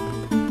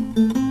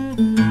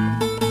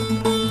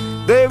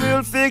 They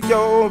will fix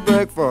your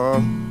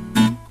breakfast,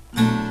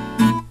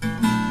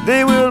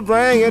 they will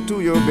bring it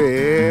to your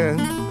bed.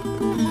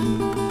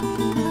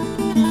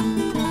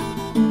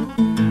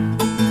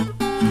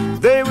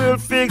 They will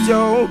fix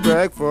your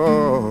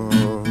breakfast,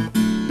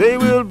 they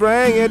will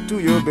bring it to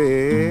your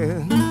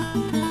bed.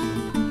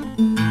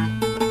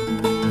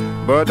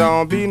 But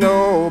don't be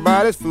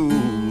nobody's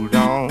fool,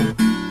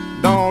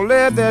 don't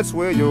let that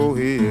sway your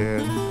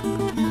head.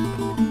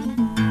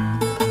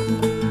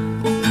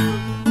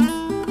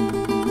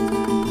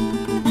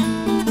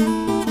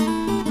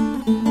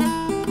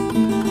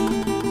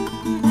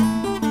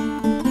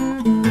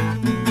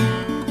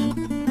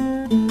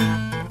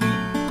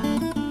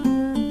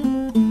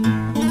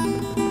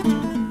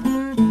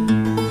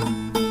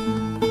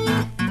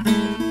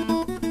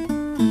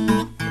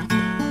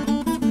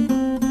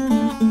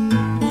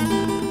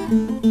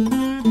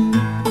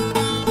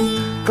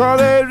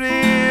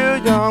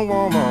 young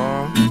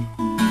woman.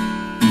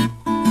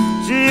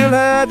 She'll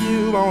have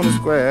you on the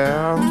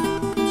square.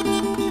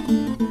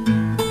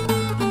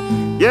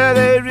 Yeah,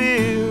 that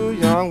real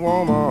young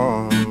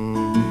woman.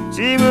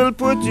 She will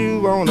put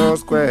you on the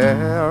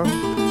square.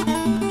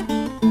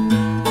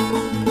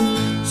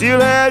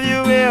 She'll have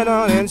you in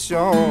on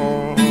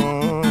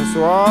insurance,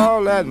 so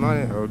all that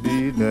money will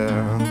be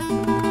there.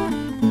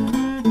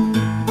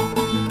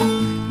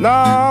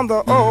 Now I'm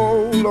the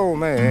old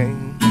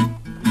man.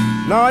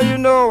 Now you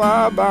know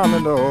I bound to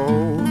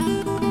know.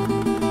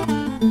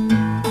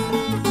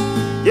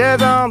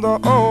 Yes, I'm the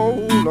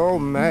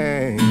old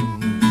man.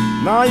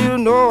 Now you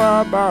know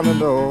I bound to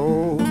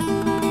know.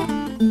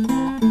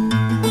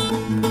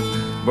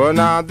 But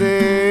now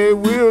they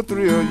will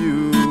thrill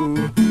you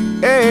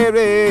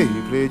every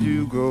place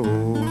you go.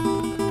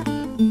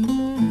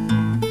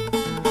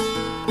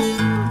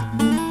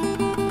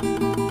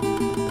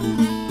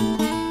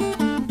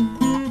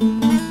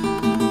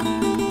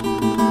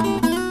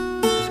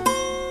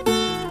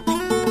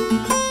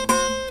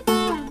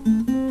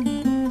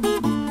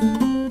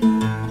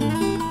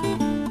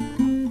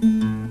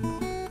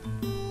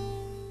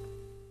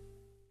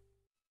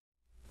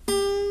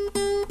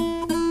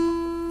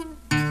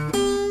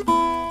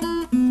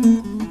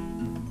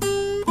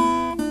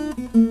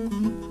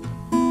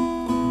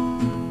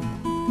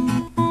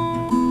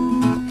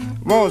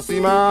 Wanna see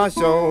my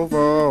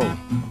chauffeur,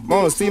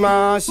 wanna see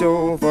my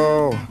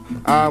chauffeur.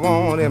 I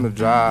want him to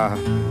drive,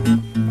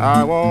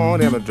 I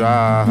want him to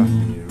drive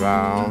me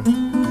around.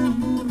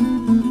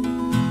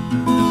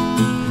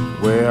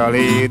 Well,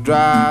 he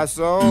drives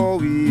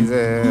so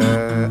easy,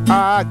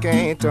 I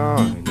can't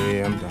turn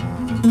him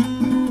down.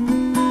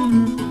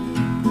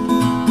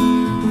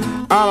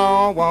 I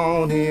don't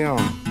want him,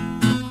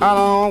 I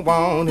don't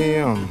want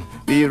him,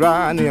 be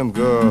riding him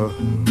good,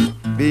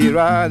 be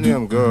riding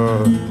him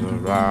good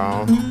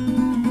around.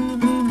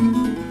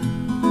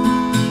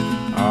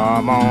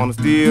 I'm gonna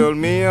steal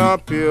me a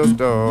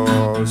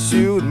pistol,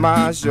 shoot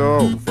my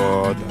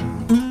chauffeur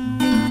down.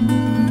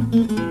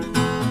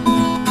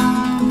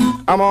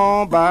 I'm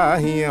gonna buy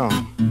him,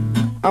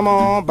 I'm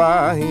gonna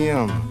buy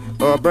him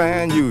a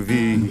brand new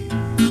V,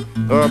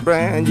 a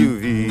brand new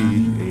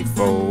V8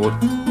 Ford.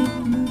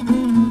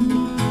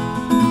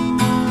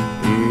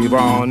 He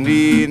won't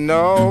need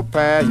no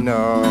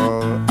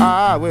passenger,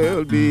 I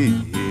will be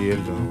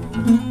alone.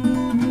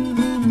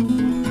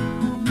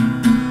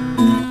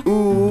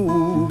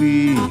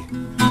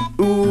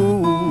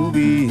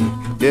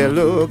 Yeah,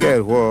 look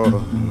at what,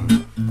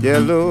 yeah,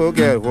 look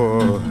at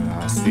what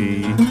I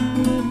see.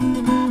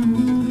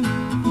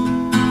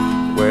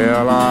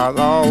 Well, I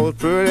saw a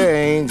pretty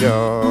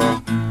angel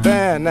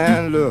standing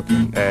and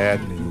looking at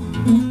me.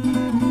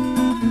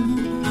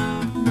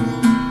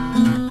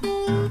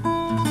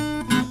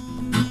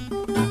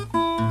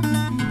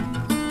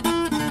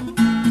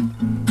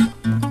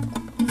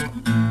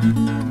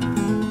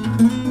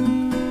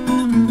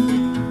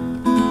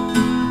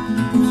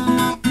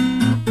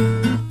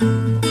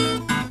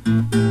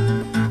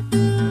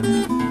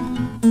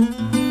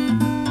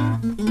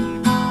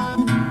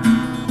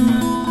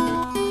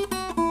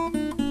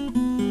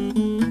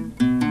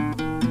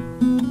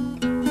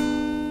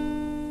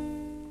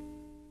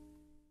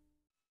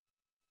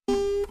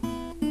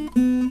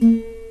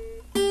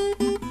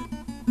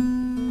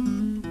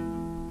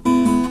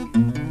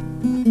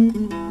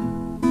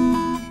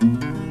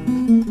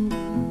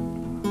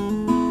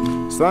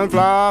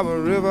 Sunflower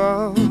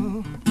River,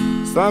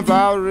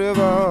 Sunflower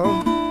River,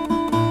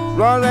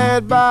 run right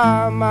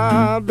by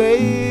my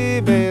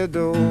baby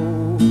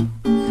door.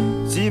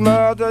 She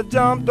must have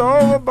jumped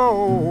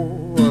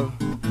overboard,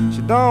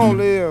 she don't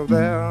live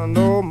there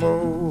no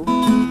more.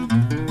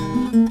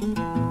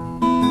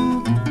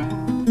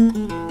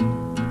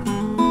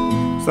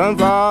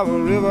 Sunflower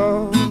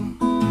River,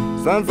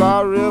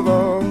 Sunflower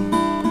River,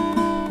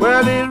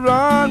 well it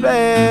run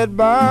right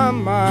by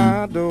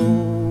my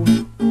door.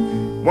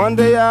 One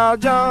day I'll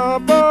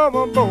jump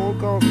overboard,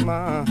 'cause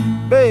my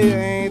baby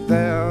ain't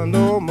there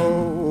no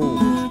more.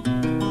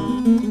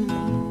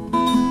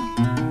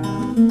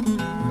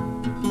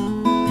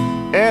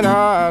 And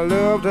I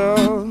loved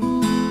her,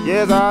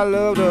 yes I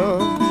loved her,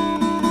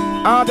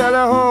 I'll tell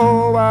the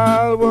whole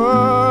wide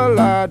world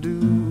I do.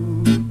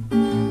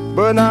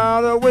 But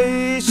now the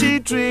way she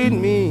treat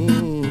me,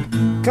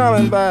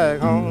 coming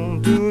back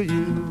home to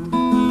you.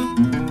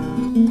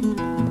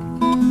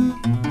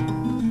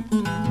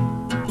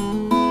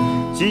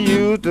 She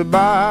used to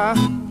buy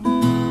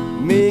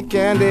me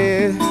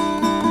candy,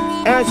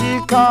 and she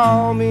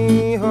called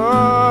me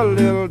her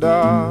little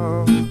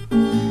dog.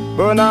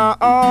 But now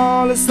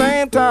all the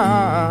same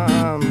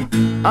time,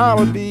 I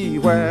would be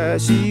where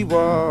she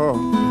was.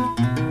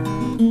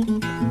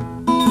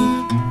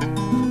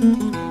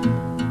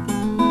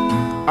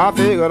 I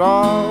figured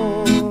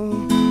all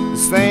the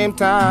same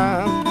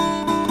time,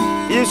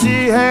 if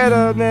she had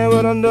been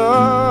with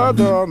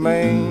another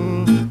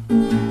man,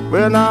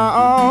 well, I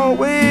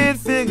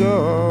always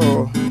figure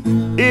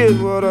it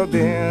would have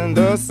been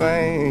the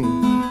same.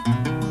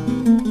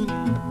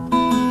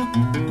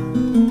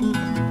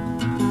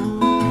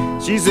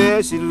 She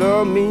said she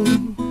loved me,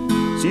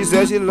 she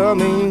said she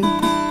loved me,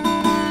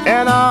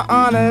 and I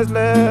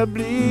honestly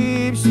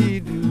believe she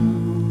do.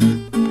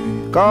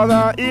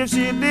 'Cause if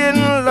she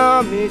didn't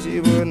love me, she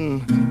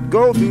wouldn't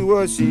go through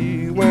what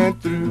she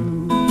went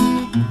through.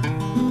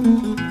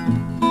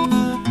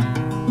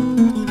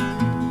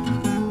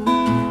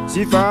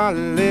 She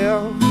finally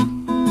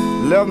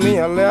left me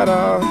a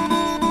letter.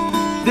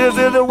 This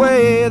is the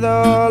way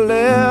the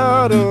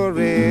letter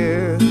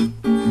read.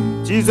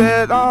 She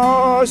said,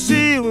 oh,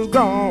 she was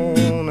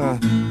gone,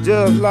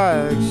 just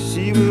like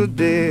she was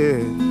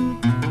dead.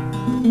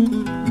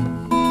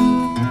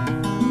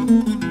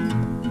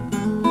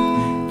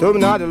 Told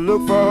me not to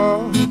look for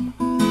her,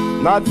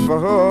 not for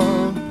her,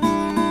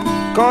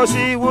 'cause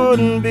she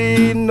wouldn't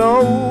be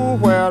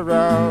nowhere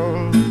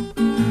around.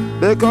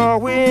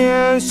 Because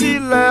when she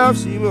left,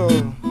 she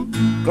was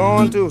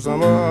going to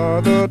some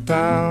other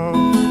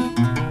town.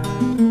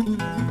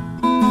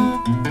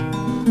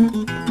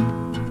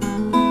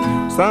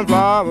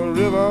 Sunflower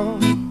River,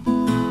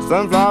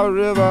 Sunflower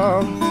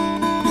River,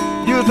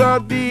 used to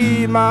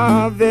be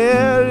my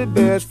very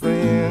best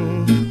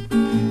friend.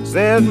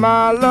 Since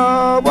my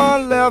loved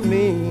one left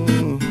me,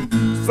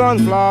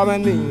 Sunflower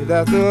and me,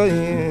 that's the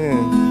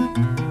end.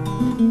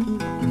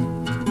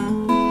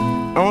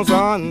 On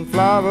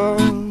Sunflower,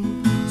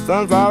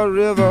 Sunflower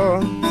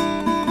River,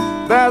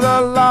 there's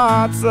a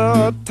lots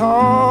of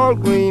tall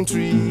green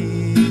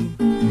trees.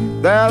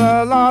 There's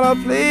a lot of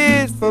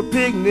place for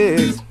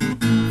picnics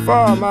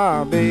for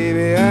my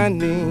baby and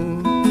me.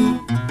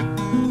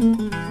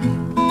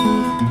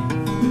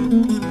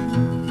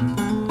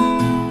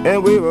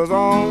 And we was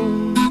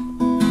on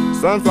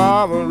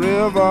Sunflower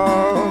River,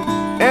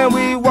 and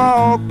we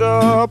walked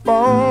up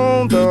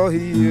on the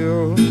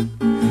hill,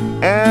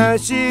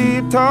 and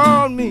she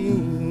told me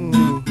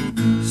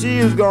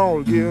she was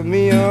gonna give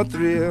me a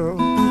thrill.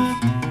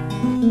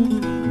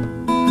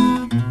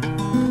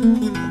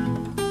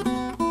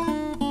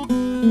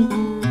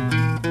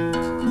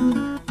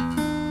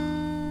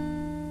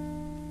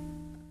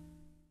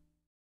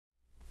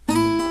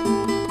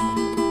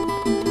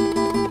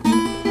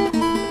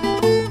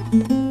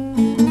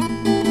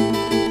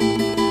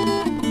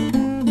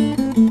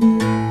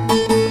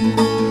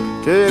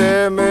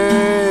 Katy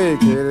Mae,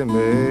 Katy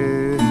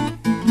Mae,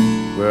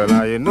 well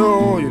now you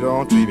know you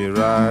don't treat me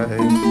right.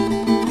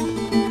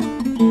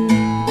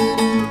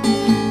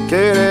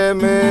 Katy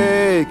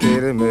Mae,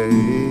 Katy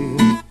Mae,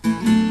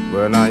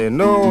 well now you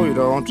know you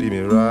don't treat me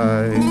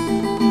right.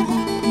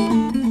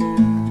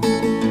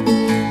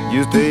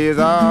 You stays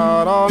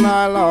out all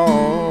night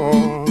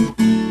long,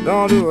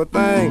 don't do a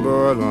thing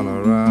but run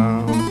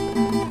around.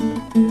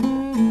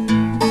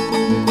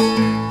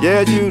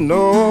 Yeah, you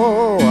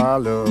know I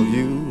love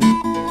you,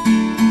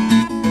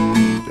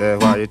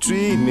 that's why you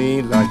treat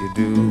me like you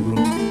do.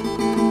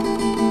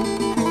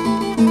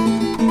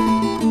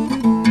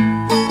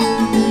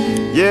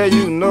 Yeah,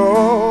 you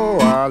know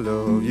I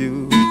love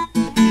you,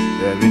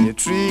 that when you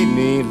treat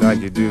me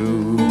like you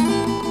do.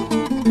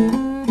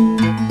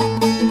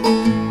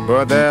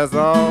 But that's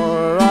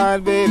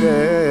alright, baby,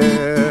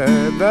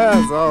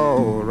 that's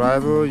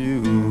alright for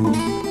you.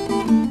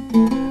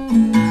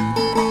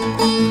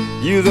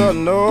 You're a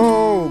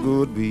no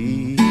good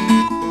weed,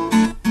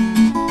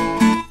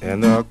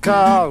 and the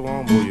cow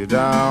won't pull you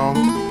down.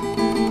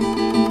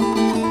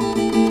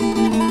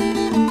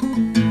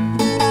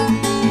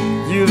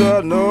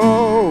 You're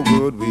no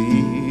good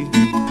weed,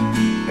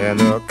 and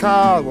the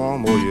cow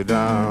won't mow you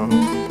down.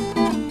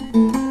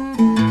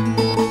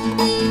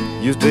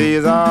 You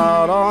stays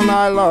out all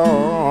night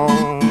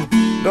long,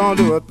 don't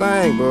do a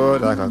thing but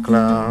like a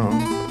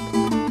clown.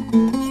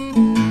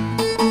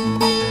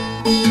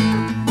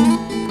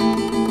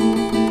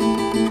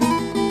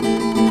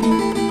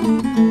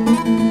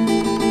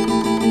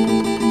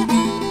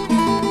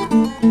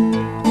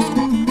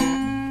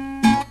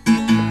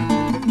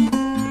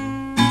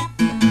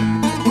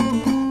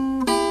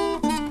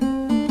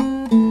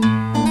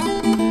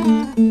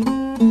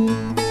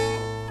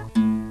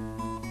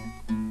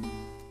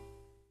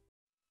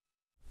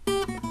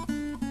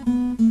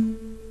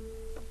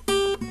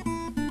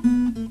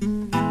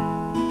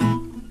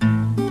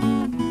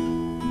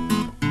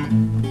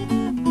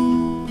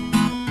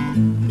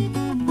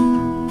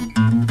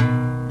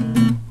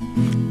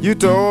 You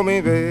told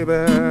me, baby,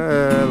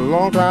 a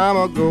long time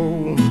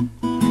ago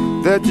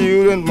that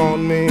you didn't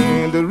want me.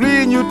 The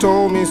reason you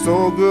told me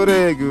so,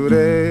 goody,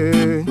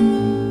 goody,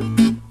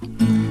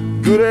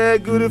 goody,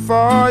 goody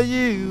for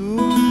you.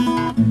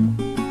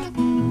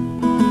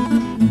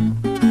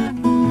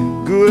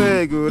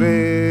 Goody,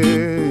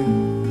 goody,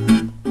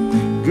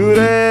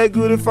 goody,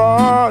 goody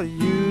for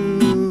you.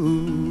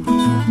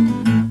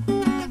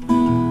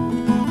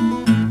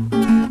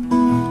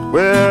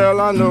 Well,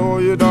 I know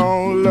you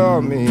don't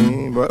love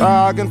me, but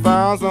I can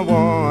find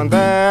someone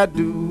that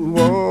do,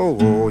 oh,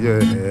 oh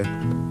yeah.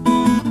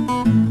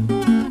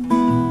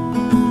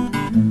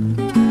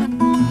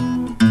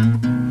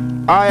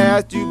 I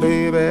asked you,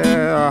 baby,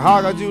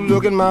 how could you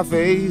look in my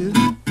face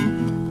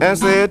and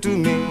say to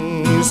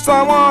me,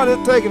 someone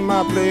is taking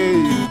my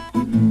place.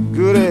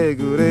 Goody,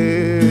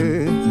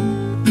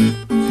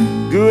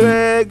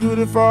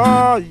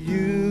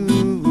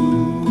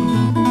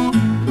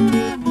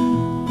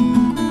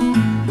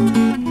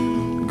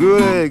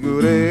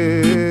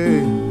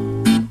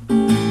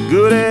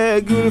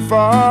 goody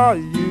for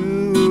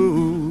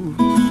you.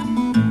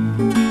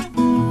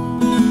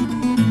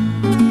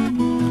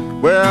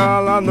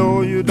 Well, I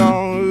know you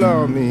don't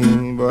love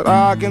me, but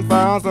I can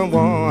find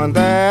someone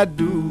that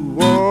do.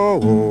 Oh,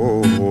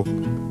 oh, oh.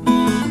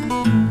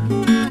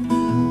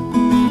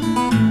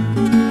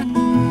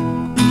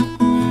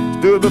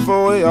 Stood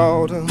before the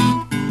altar,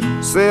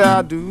 say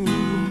I do.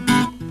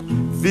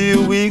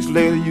 Few weeks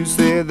later you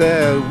said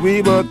that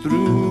we were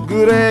through.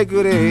 Goody,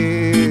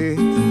 goody,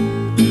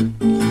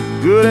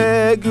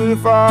 goody, goody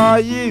for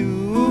you.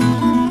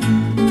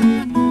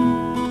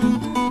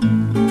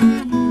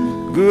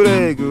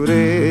 Goody,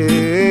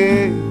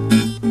 goody,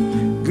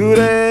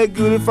 goody,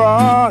 goody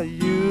for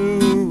you.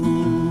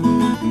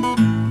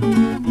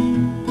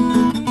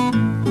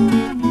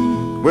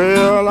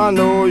 Well, I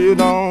know you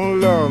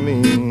don't love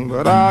me,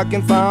 but I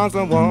can find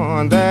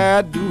someone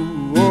that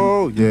do.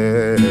 Oh,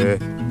 yeah.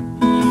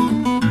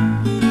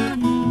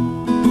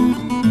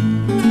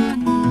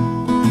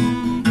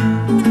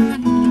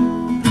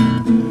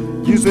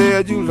 You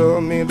said you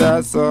love me,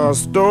 that's a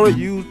story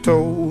you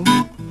told.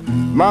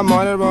 My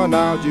money run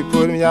out, you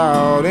put me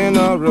out in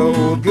the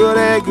road.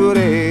 Goody,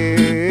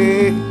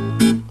 goody,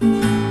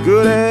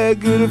 goody,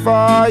 goody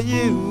for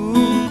you.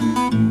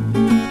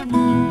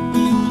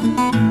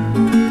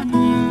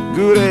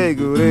 Goody,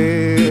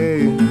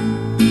 goody,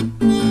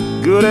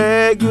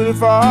 goody, goody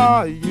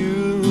for you.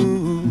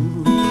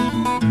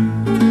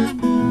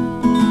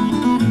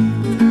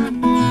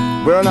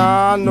 Well,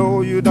 now I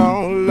know you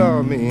don't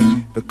love me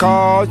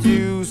because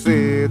you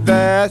said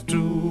that's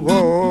true.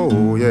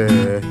 Oh,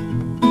 yeah.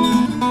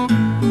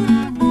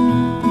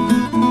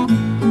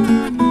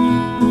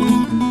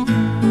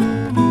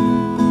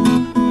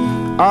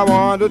 I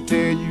want to tell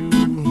you,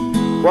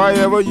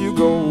 wherever you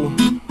go,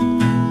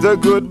 the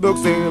good book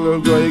say, little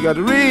girl, you got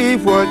to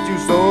reap what you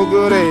sow.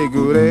 Goody,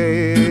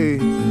 goody,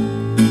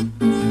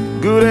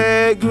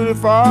 goody, goody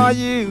for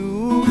you.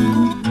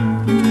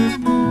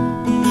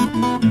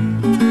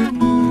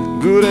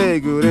 Goody,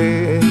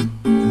 goody,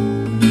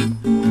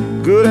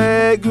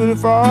 goody, goody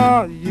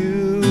for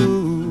you.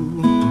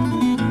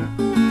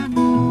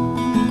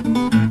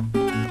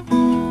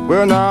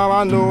 Well, now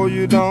I know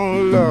you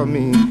don't love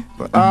me,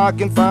 but I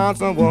can find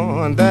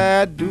someone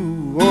that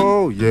do.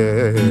 Oh,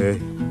 yeah.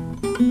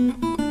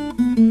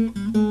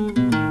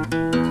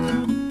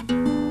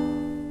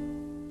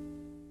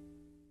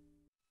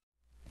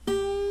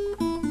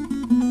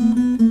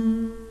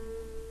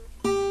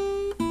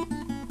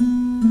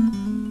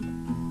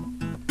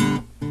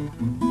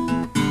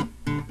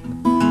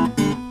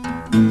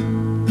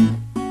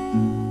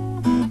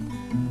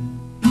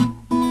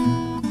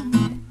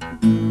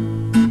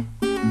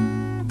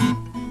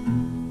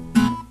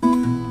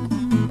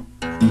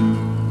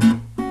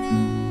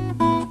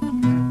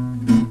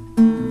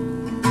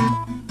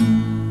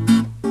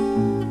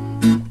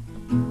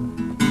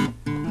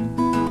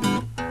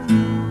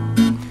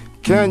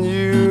 Can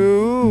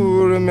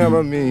you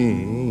remember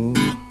me?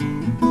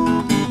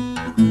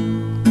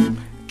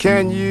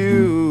 Can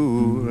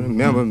you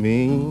remember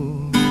me?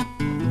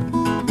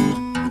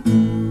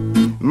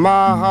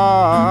 My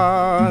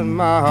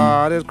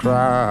heart is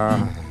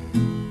crying.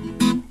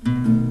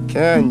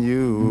 Can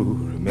you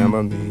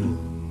remember me?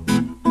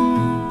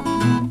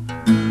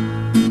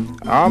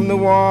 I'm the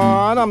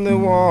one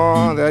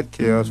that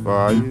cares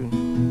for you.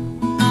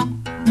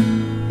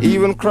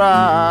 Even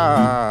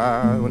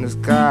cry when the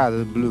sky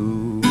is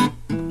blue.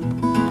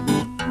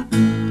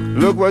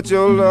 Look what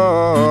your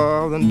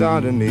love done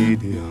done to me,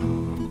 dear.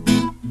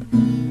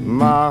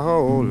 My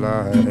whole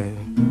life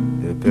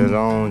depends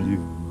on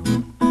you.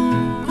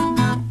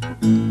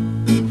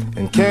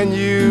 And can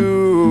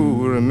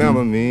you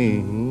remember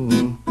me?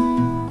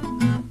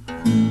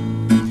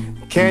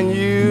 Can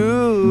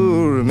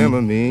you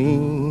remember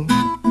me?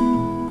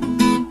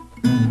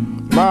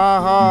 My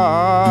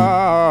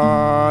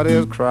heart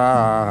is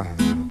crying.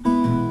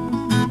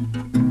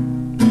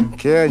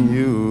 Can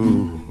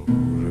you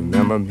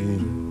remember me?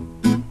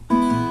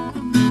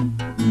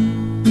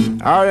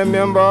 I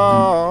remember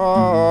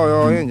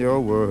in your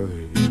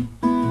words,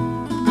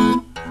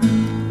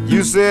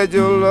 you said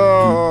your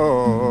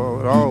love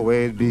would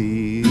always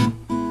be.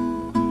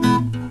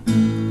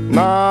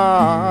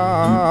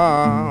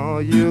 Now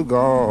you're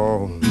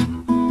gone,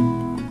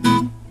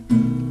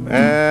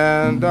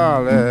 and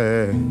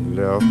darling, you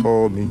left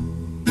for me.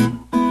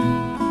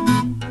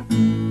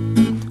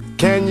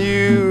 Can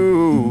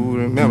you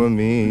remember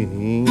me?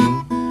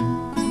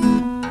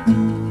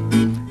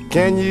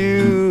 Can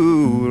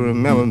you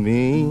remember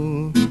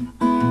me?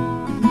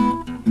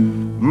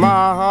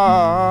 My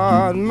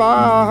heart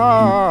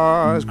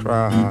is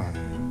crying.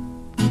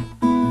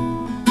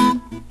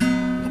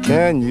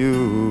 Can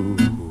you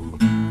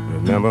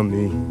remember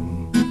me?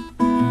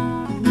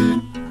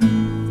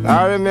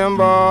 I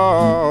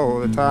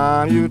remember the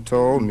time you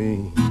told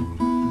me.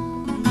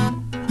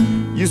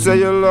 You say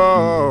your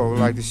love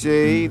like the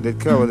shade that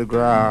covered the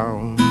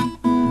ground.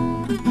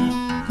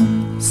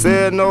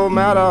 Said no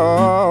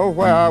matter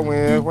where I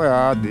went, where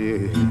I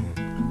did,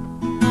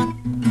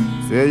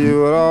 said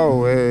you would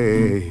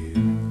always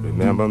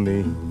remember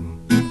me.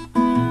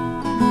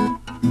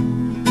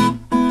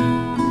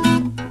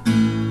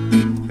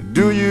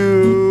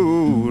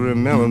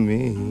 remember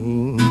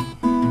me?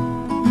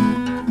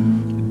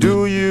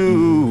 Do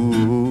you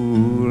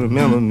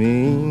remember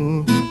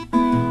me?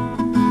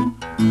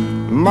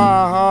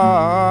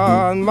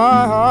 My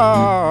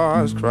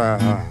heart's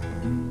crying.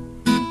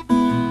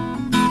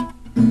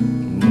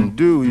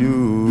 Do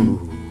you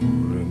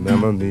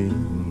remember me?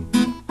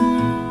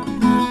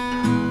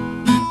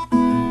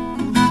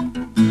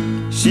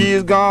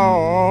 She's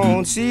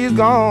gone,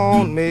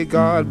 may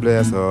God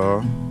bless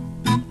her.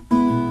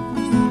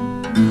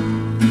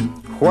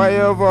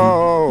 Wherever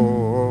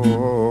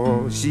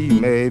she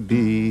may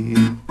be,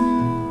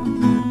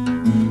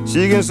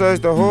 she can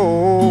search the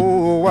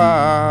whole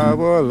wide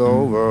world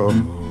over,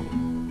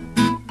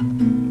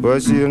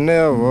 but she'll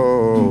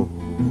never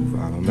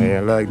find a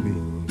man like me.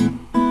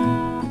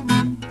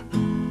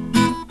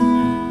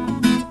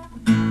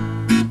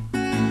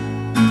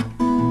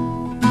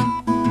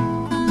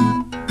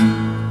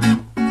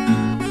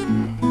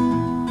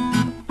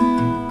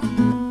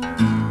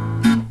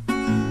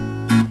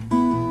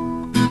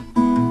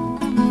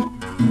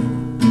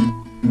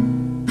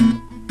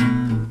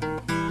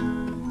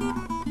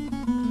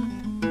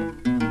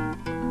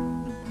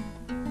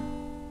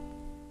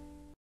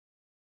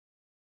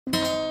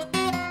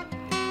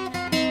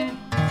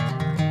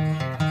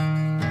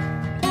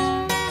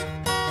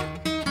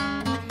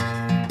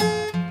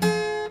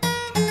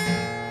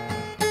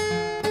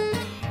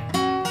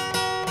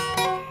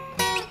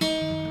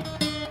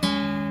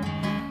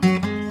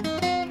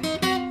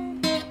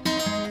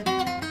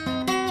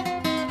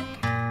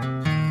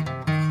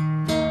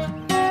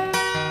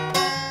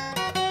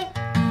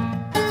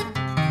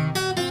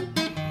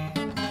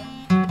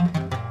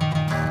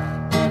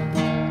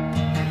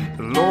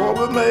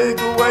 Make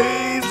a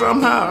way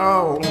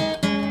somehow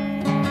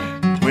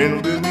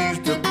when we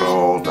reach the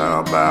cross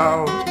our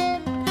bow.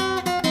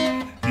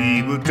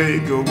 He will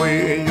take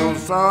away your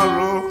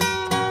sorrow,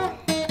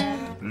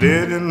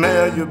 let him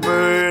have your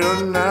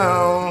burden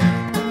now.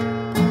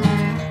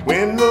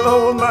 When the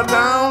load my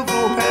down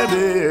so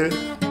heavy,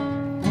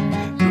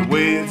 the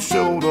way it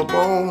showed up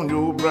on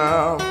your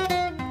brow,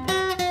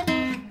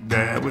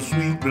 that was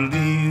sweet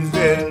release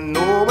and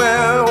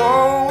nowhere.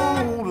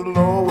 Oh, the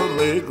Lord will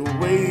make a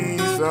way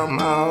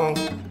somehow.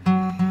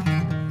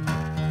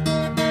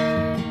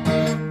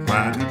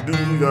 Try to do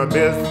your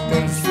best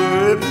and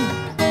serve.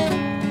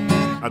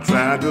 I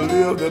try to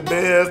live the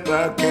best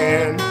I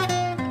can.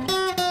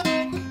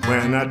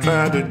 When I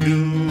try to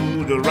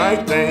do the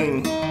right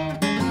thing,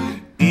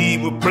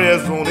 evil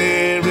press on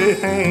every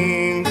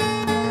hand.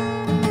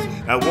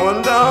 I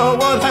wonder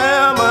what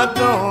have I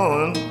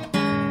done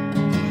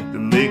to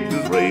make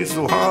this race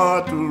so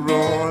hard to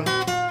run.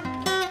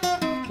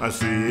 I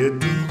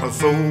said to my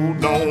soul,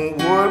 don't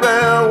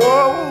worry,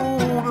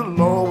 whoa, the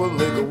Lord will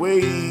make a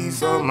way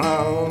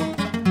somehow.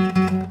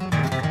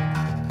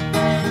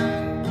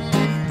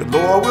 The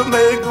Lord will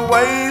make a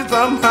way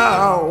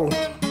somehow.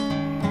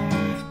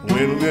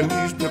 When we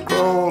reach the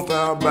cross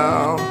our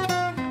bow,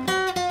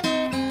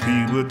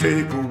 he will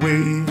take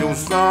away your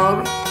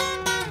sorrow,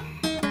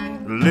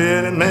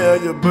 let him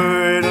have your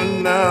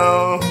burden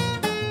now.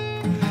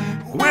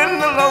 When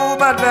the load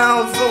by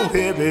down so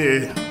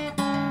heavy,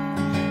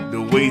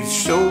 the weight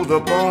shows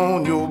up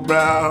on your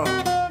brow,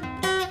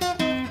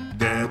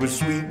 there was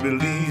sweet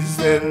release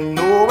and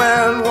no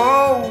man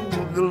whoa,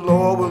 the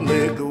Lord will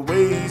make a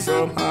way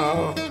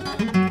somehow.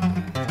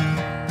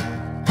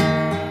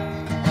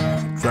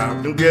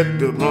 Try to get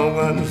the wrong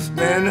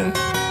understanding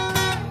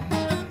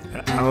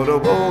out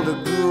of all the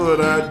good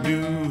I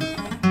do.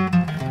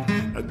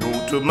 I go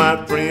to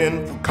my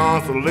friend for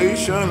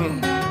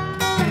consolation,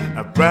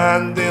 I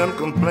find them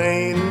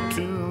complaining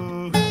too.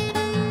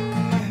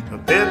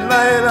 That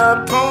night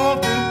I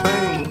talked in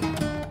pain,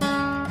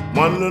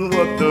 wondering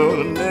what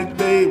the next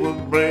day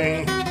would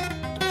bring.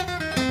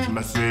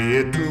 I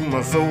said to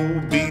my soul,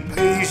 be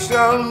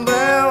patient,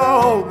 there,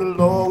 oh, the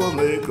Lord will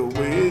make a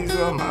way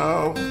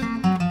somehow.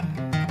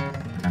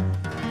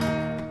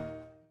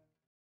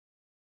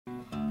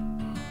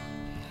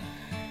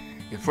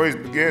 It first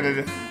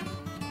began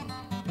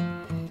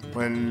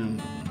when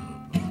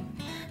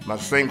my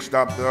sink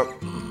stopped up,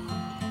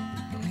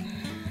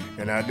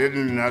 and I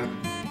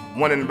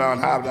wondering about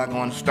how I was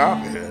going to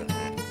stop it.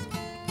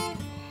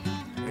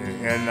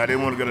 And I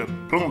didn't want to get a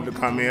plumber to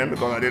come in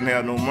because I didn't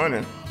have no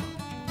money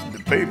to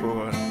pay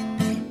for it.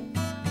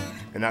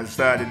 And I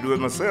decided to do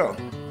it myself.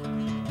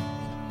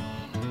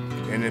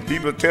 And then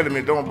people telling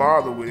me don't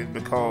bother with it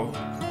because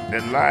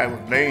that lye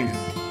was dangerous.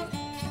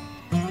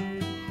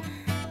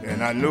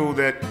 And I knew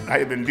that I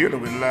had been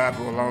dealing with lye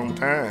for a long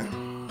time.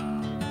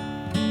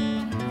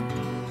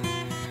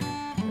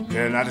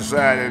 And I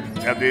decided,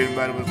 after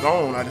everybody was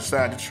gone, I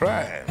decided to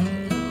try it.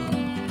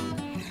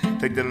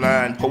 Take the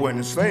lye and pour it in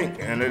the sink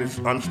and let it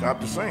unstop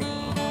the sink.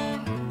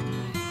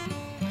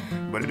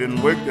 But it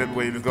didn't work that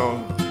way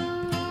because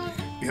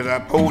as I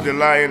poured the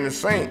lye in the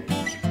sink,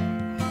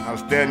 I was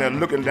standing there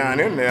looking down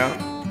in there,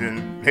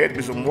 then had to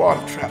be some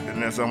water trapped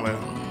in there somewhere.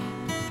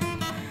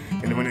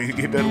 And when it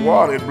hit that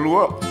water, it blew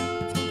up.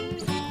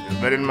 It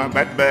got in my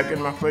back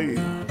in my face.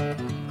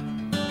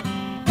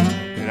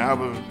 And I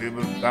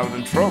was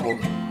in trouble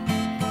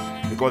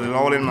because it's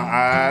all in my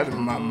eyes, and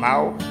my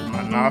mouth, and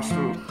my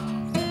nostrils.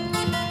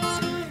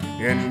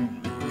 And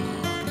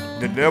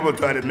the devil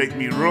tried to make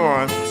me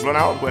run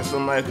out where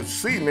somebody could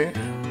see me,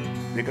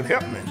 they could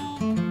help me.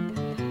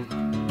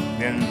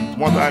 And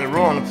once I had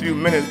run a few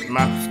minutes,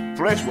 my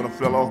flesh would have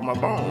fell off my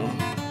bone.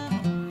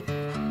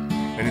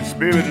 And the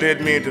Spirit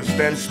led me to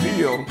stand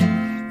still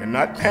and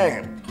not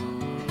panic.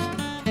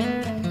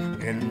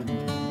 And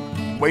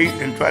wait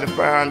and try to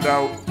find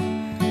out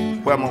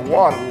where my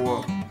water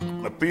was.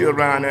 I feel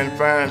around there and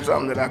find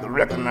something that I could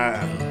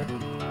recognize.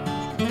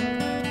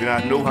 Then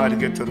I know how to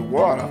get to the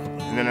water,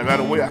 and then right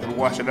away I could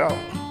wash it out.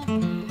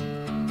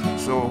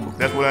 So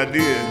that's what I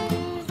did.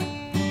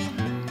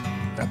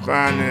 I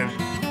finally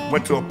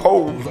went to a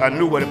pole. I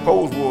knew where the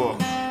pole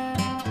was,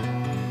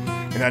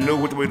 and I knew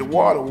which way the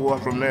water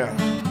was from there.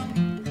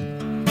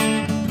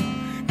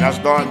 And I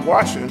started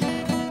washing,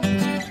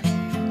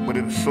 but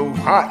it was so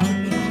hot,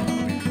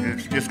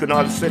 it just could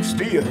not sit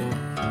still.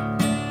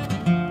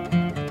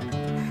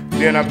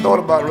 Then I thought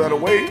about it right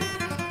away,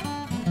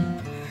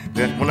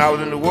 that when I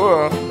was in the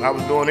world, I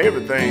was doing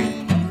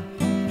everything.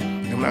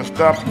 And when I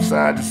stopped and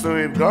decided to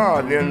serve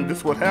God, then this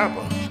is what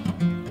happened.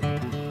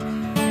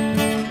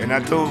 And I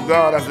told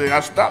God, I said, I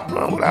stopped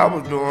doing what I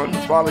was doing to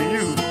follow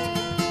you.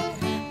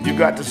 You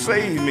got to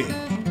save me,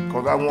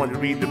 because I wanted to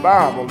read the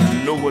Bible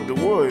and know what the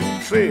word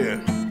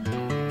said.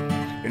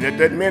 And at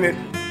that minute,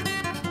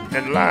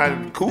 that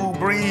line, cool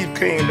breeze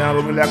came down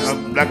over me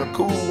like a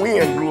cool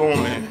wind blew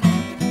on me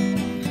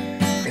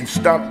and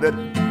stopped that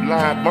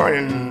line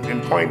burning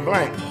in point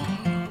blank.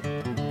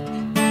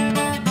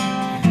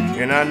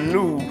 And I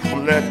knew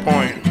from that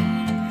point,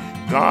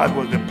 God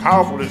was the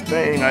powerfulest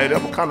thing I had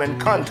ever come in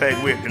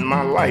contact with in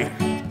my life.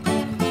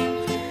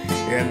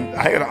 And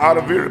I had an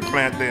aloe vera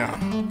plant there.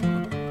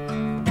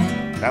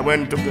 I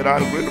went and took that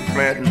aloe vera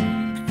plant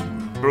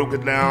and broke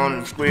it down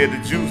and squared the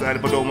juice out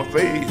of it on my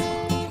face.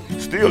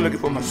 Still looking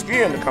for my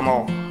skin to come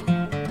off.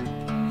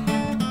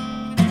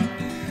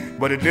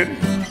 But it didn't.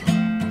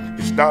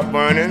 It stopped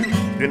burning,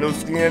 then no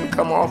skin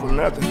come off or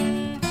nothing.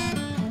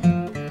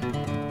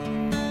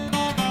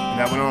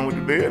 And I went on with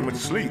the bed and went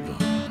to sleep.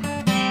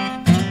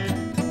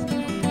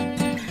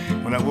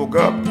 When I woke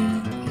up,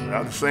 I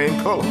was the same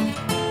color,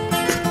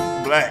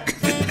 black.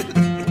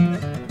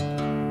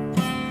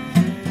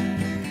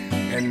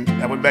 And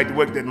I went back to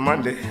work that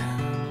Monday.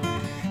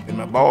 And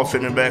my boss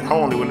sitting back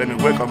home, they wouldn't let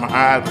me work because my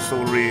eyes were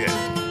so red.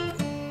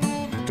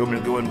 Told me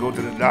to go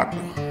to the doctor.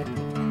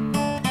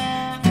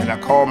 And I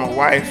called my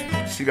wife.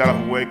 She got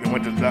off work and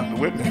went to the doctor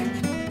with me.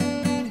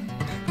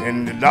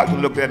 And the doctor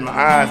looked at my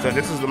eyes and said,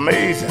 "This is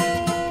amazing."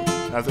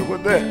 I said,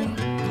 "What's that?"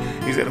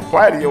 He said, "The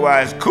white of your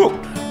eyes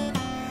cooked."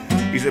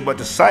 He said, "But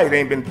the sight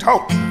ain't been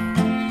taught."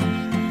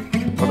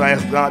 Because I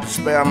asked God to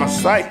spare my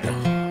sight.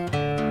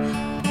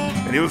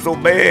 And it was so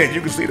bad,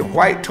 you could see the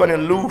white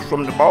turning loose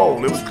from the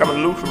ball. It was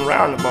coming loose from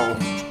around the ball.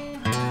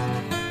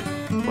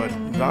 But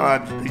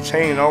God, He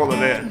changed all of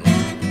that.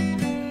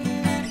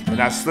 And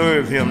I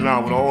serve Him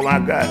now with all I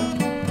got.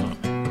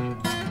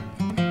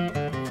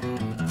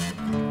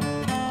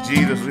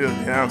 Jesus is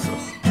the answer.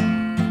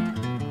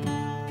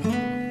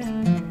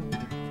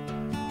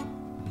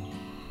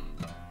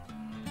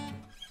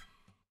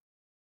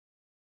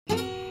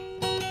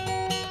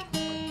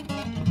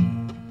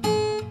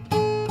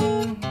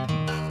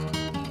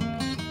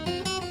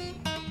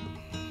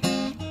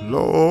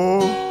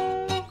 Lord,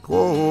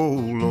 oh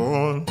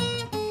Lord,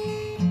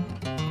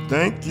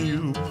 thank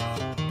you.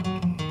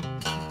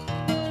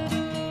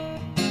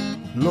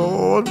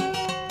 Lord,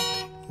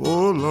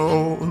 oh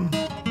Lord,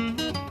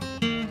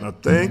 I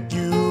thank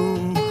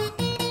you.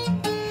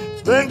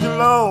 Thank you,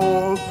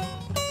 Lord,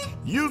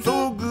 you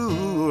so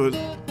good.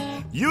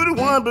 You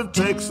the one that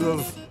protects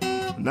us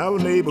in our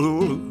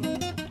neighborhood.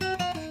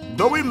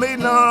 Though we may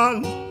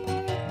not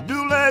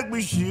do like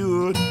we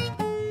should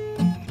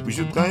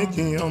thank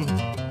Him.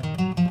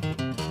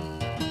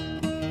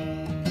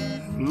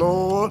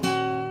 Lord,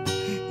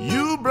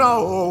 you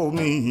brought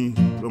me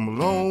from a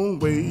long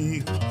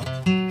way.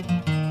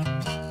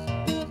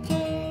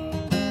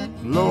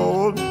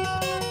 Lord,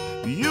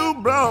 you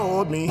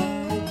brought me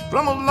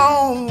from a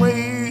long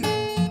way.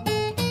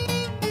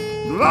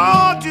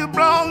 Lord, you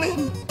brought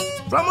me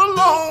from a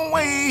long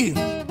way.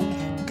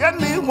 Get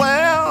me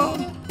where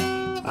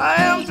I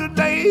am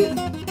today.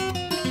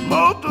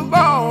 Most of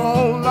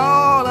all,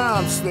 Lord,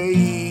 I'm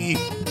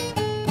saved.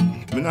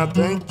 And I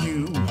thank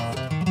you.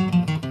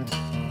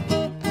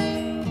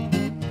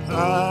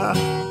 I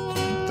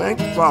thank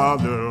you,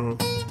 Father,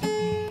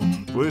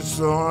 for His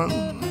Son.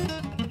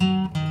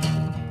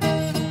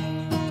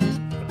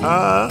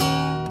 I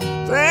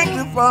thank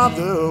you,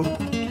 Father,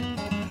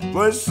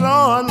 for His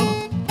Son.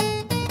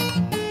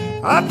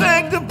 I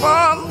thank you,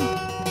 Father,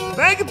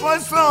 thank you for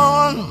His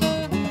Son.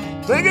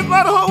 Thank you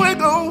for the Holy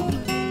Ghost,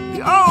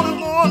 the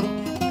only one.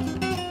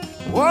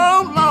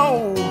 Whoa,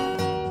 Lord,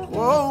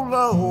 whoa,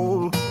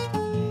 Lord,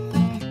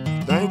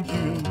 thank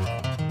you.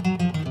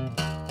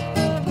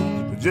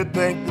 Just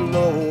thank the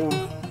Lord.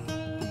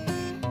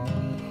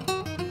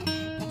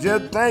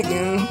 Just thank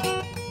Him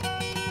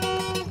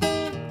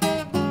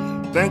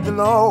Thank the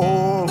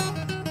Lord.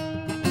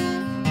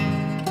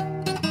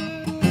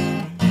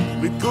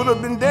 We could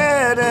have been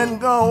dead and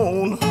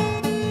gone.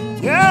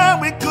 Yeah,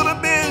 we could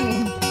have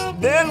been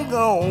dead and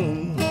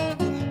gone.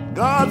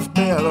 God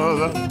spared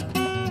us,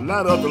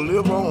 let us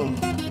live on.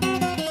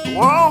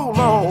 Whoa,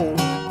 Lord,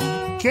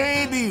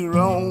 can't be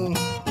wrong.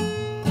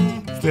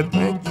 Said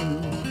thank you.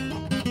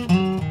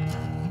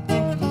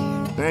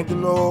 Thank you,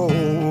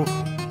 Lord.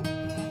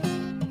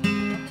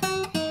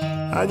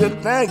 I just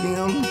thank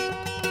him.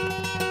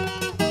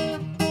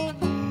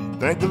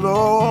 Thank you,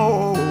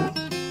 Lord.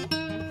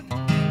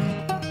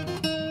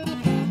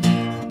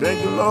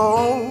 Thank you,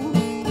 Lord.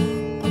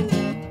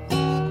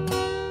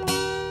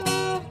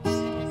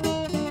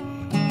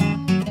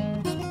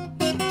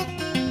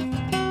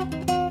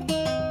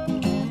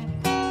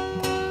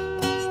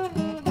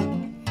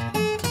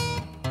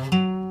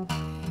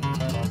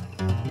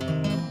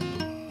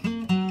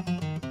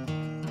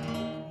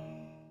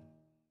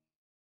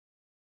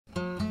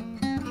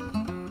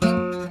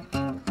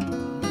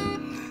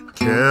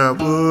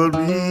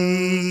 Calvary,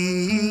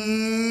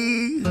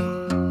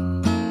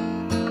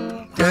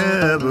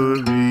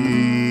 Calvary,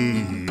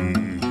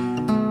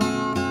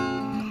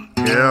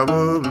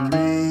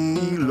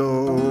 Calvary,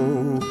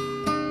 Lord,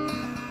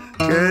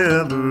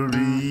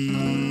 Calvary,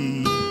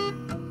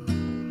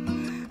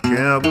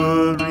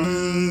 Calvary,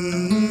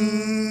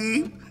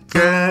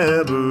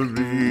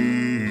 Calvary.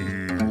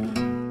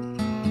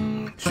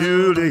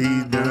 Surely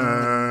he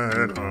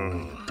died on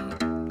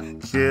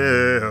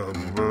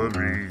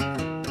Calvary.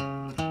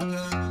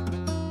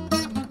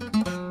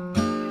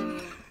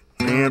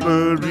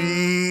 Calvary,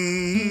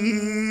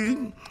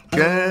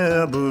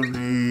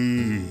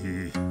 Calvary,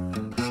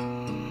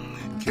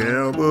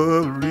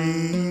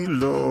 Calvary,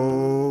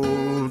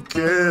 Lord,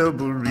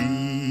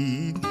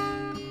 Calvary,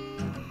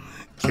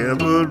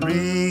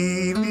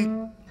 Calvary,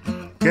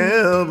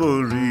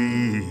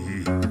 Calvary,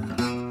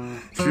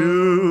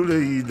 surely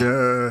he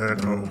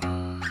died on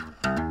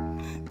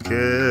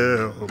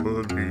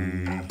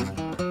Calvary.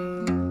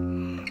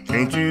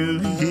 Can't you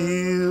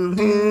hear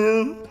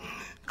him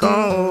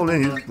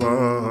calling his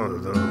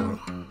Father?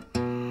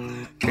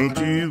 Can't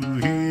you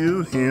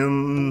hear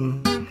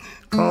him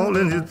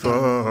calling his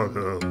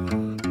Father?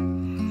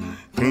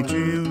 Can't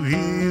you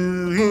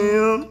hear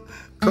him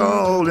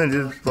calling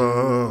his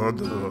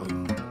Father?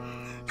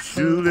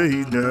 Surely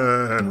he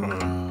died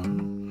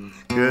on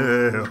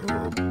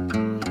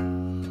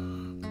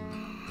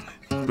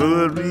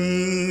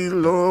Calvary,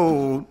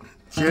 Lord,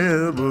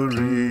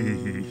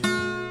 Calvary,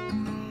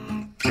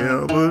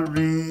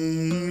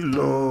 Calvary,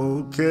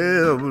 Lord,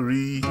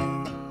 Calvary,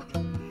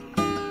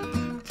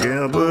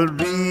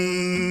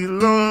 Calvary,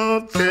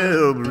 Lord,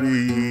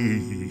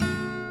 Calvary,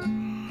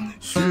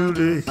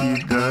 surely he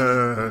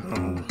died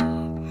on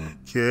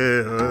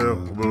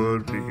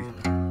Calvary.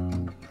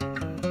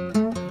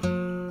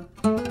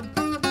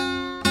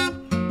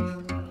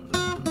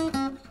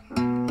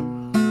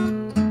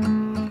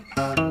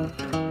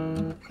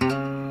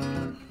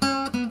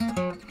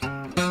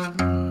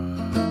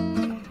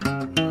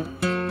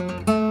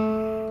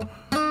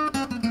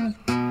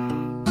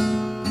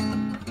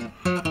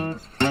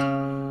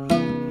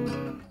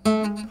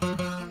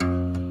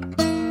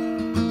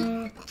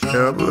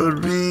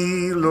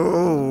 Calvary,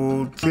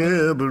 Lord,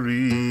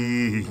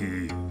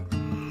 Calvary,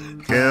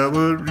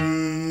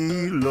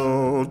 Calvary,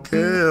 Lord,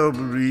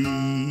 Calvary,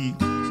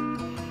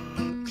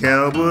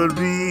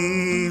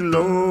 Calvary,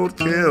 Lord,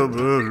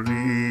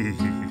 Calvary,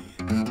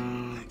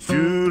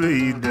 surely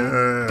he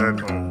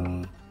died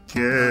on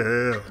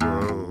Calvary.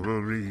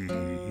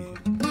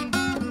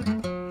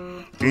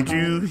 Can't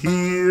you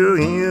hear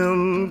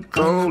him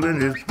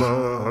calling his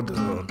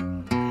Father?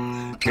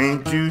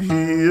 Can't you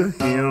hear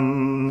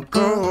him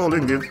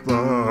calling his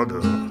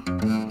Father?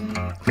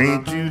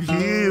 Can't you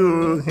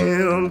hear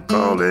him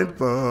calling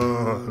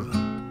Father?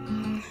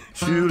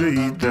 Surely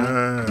he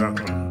died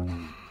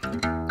on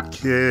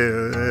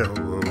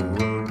Calvary.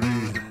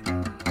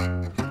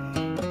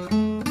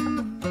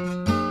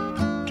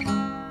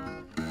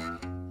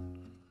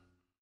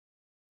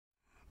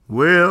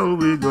 Well,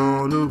 we're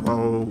gonna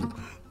walk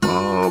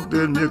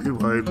the Milky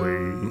White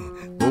Way,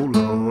 oh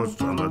Lord,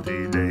 some of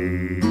these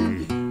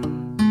days.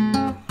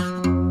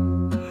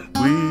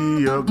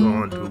 We are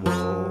going to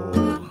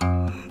walk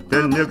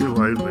that Milky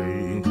White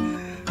Way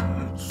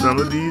some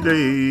of these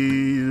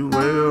days.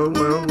 Well,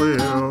 well,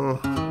 well,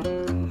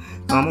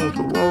 I'm going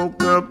to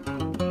walk up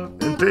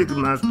and take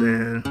my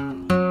stand.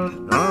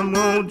 I'm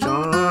going to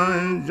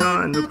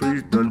join the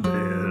Christian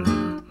band.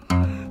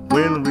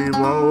 When we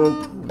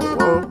walk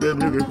that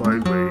Milky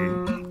White Way,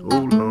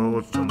 oh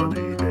Lord, some of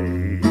these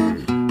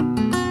days.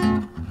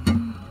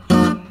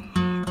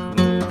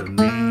 Want to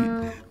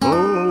meet,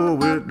 oh,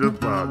 with the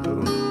Father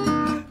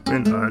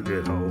when I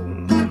get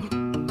home.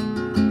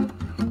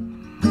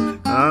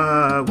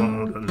 I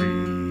want to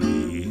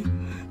meet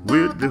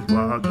with the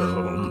Father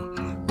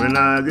when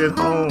I get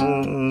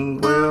home.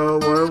 Well,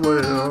 well,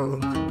 well,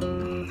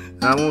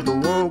 I want to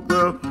walk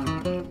up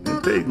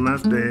and take my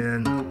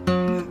stand.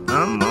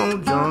 I'm gonna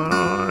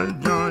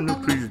join the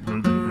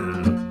Christian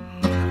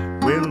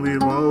band when we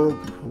walk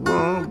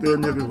walk that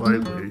Milky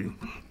White Way.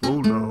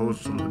 Oh Lord,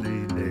 some of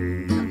these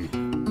days.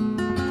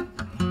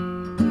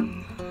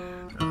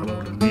 I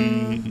want to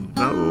meet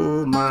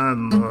my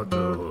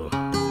mother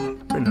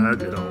when I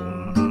get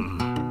home.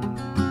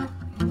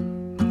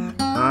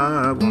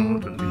 I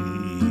want to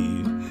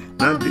meet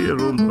my dear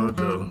old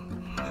mother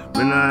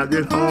when I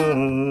get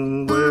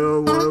home.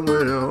 Well, well,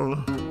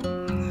 well.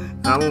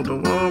 I want to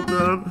walk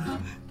up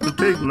and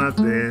take my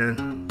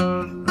stand.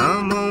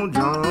 I'm gonna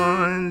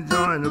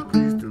join the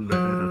priest.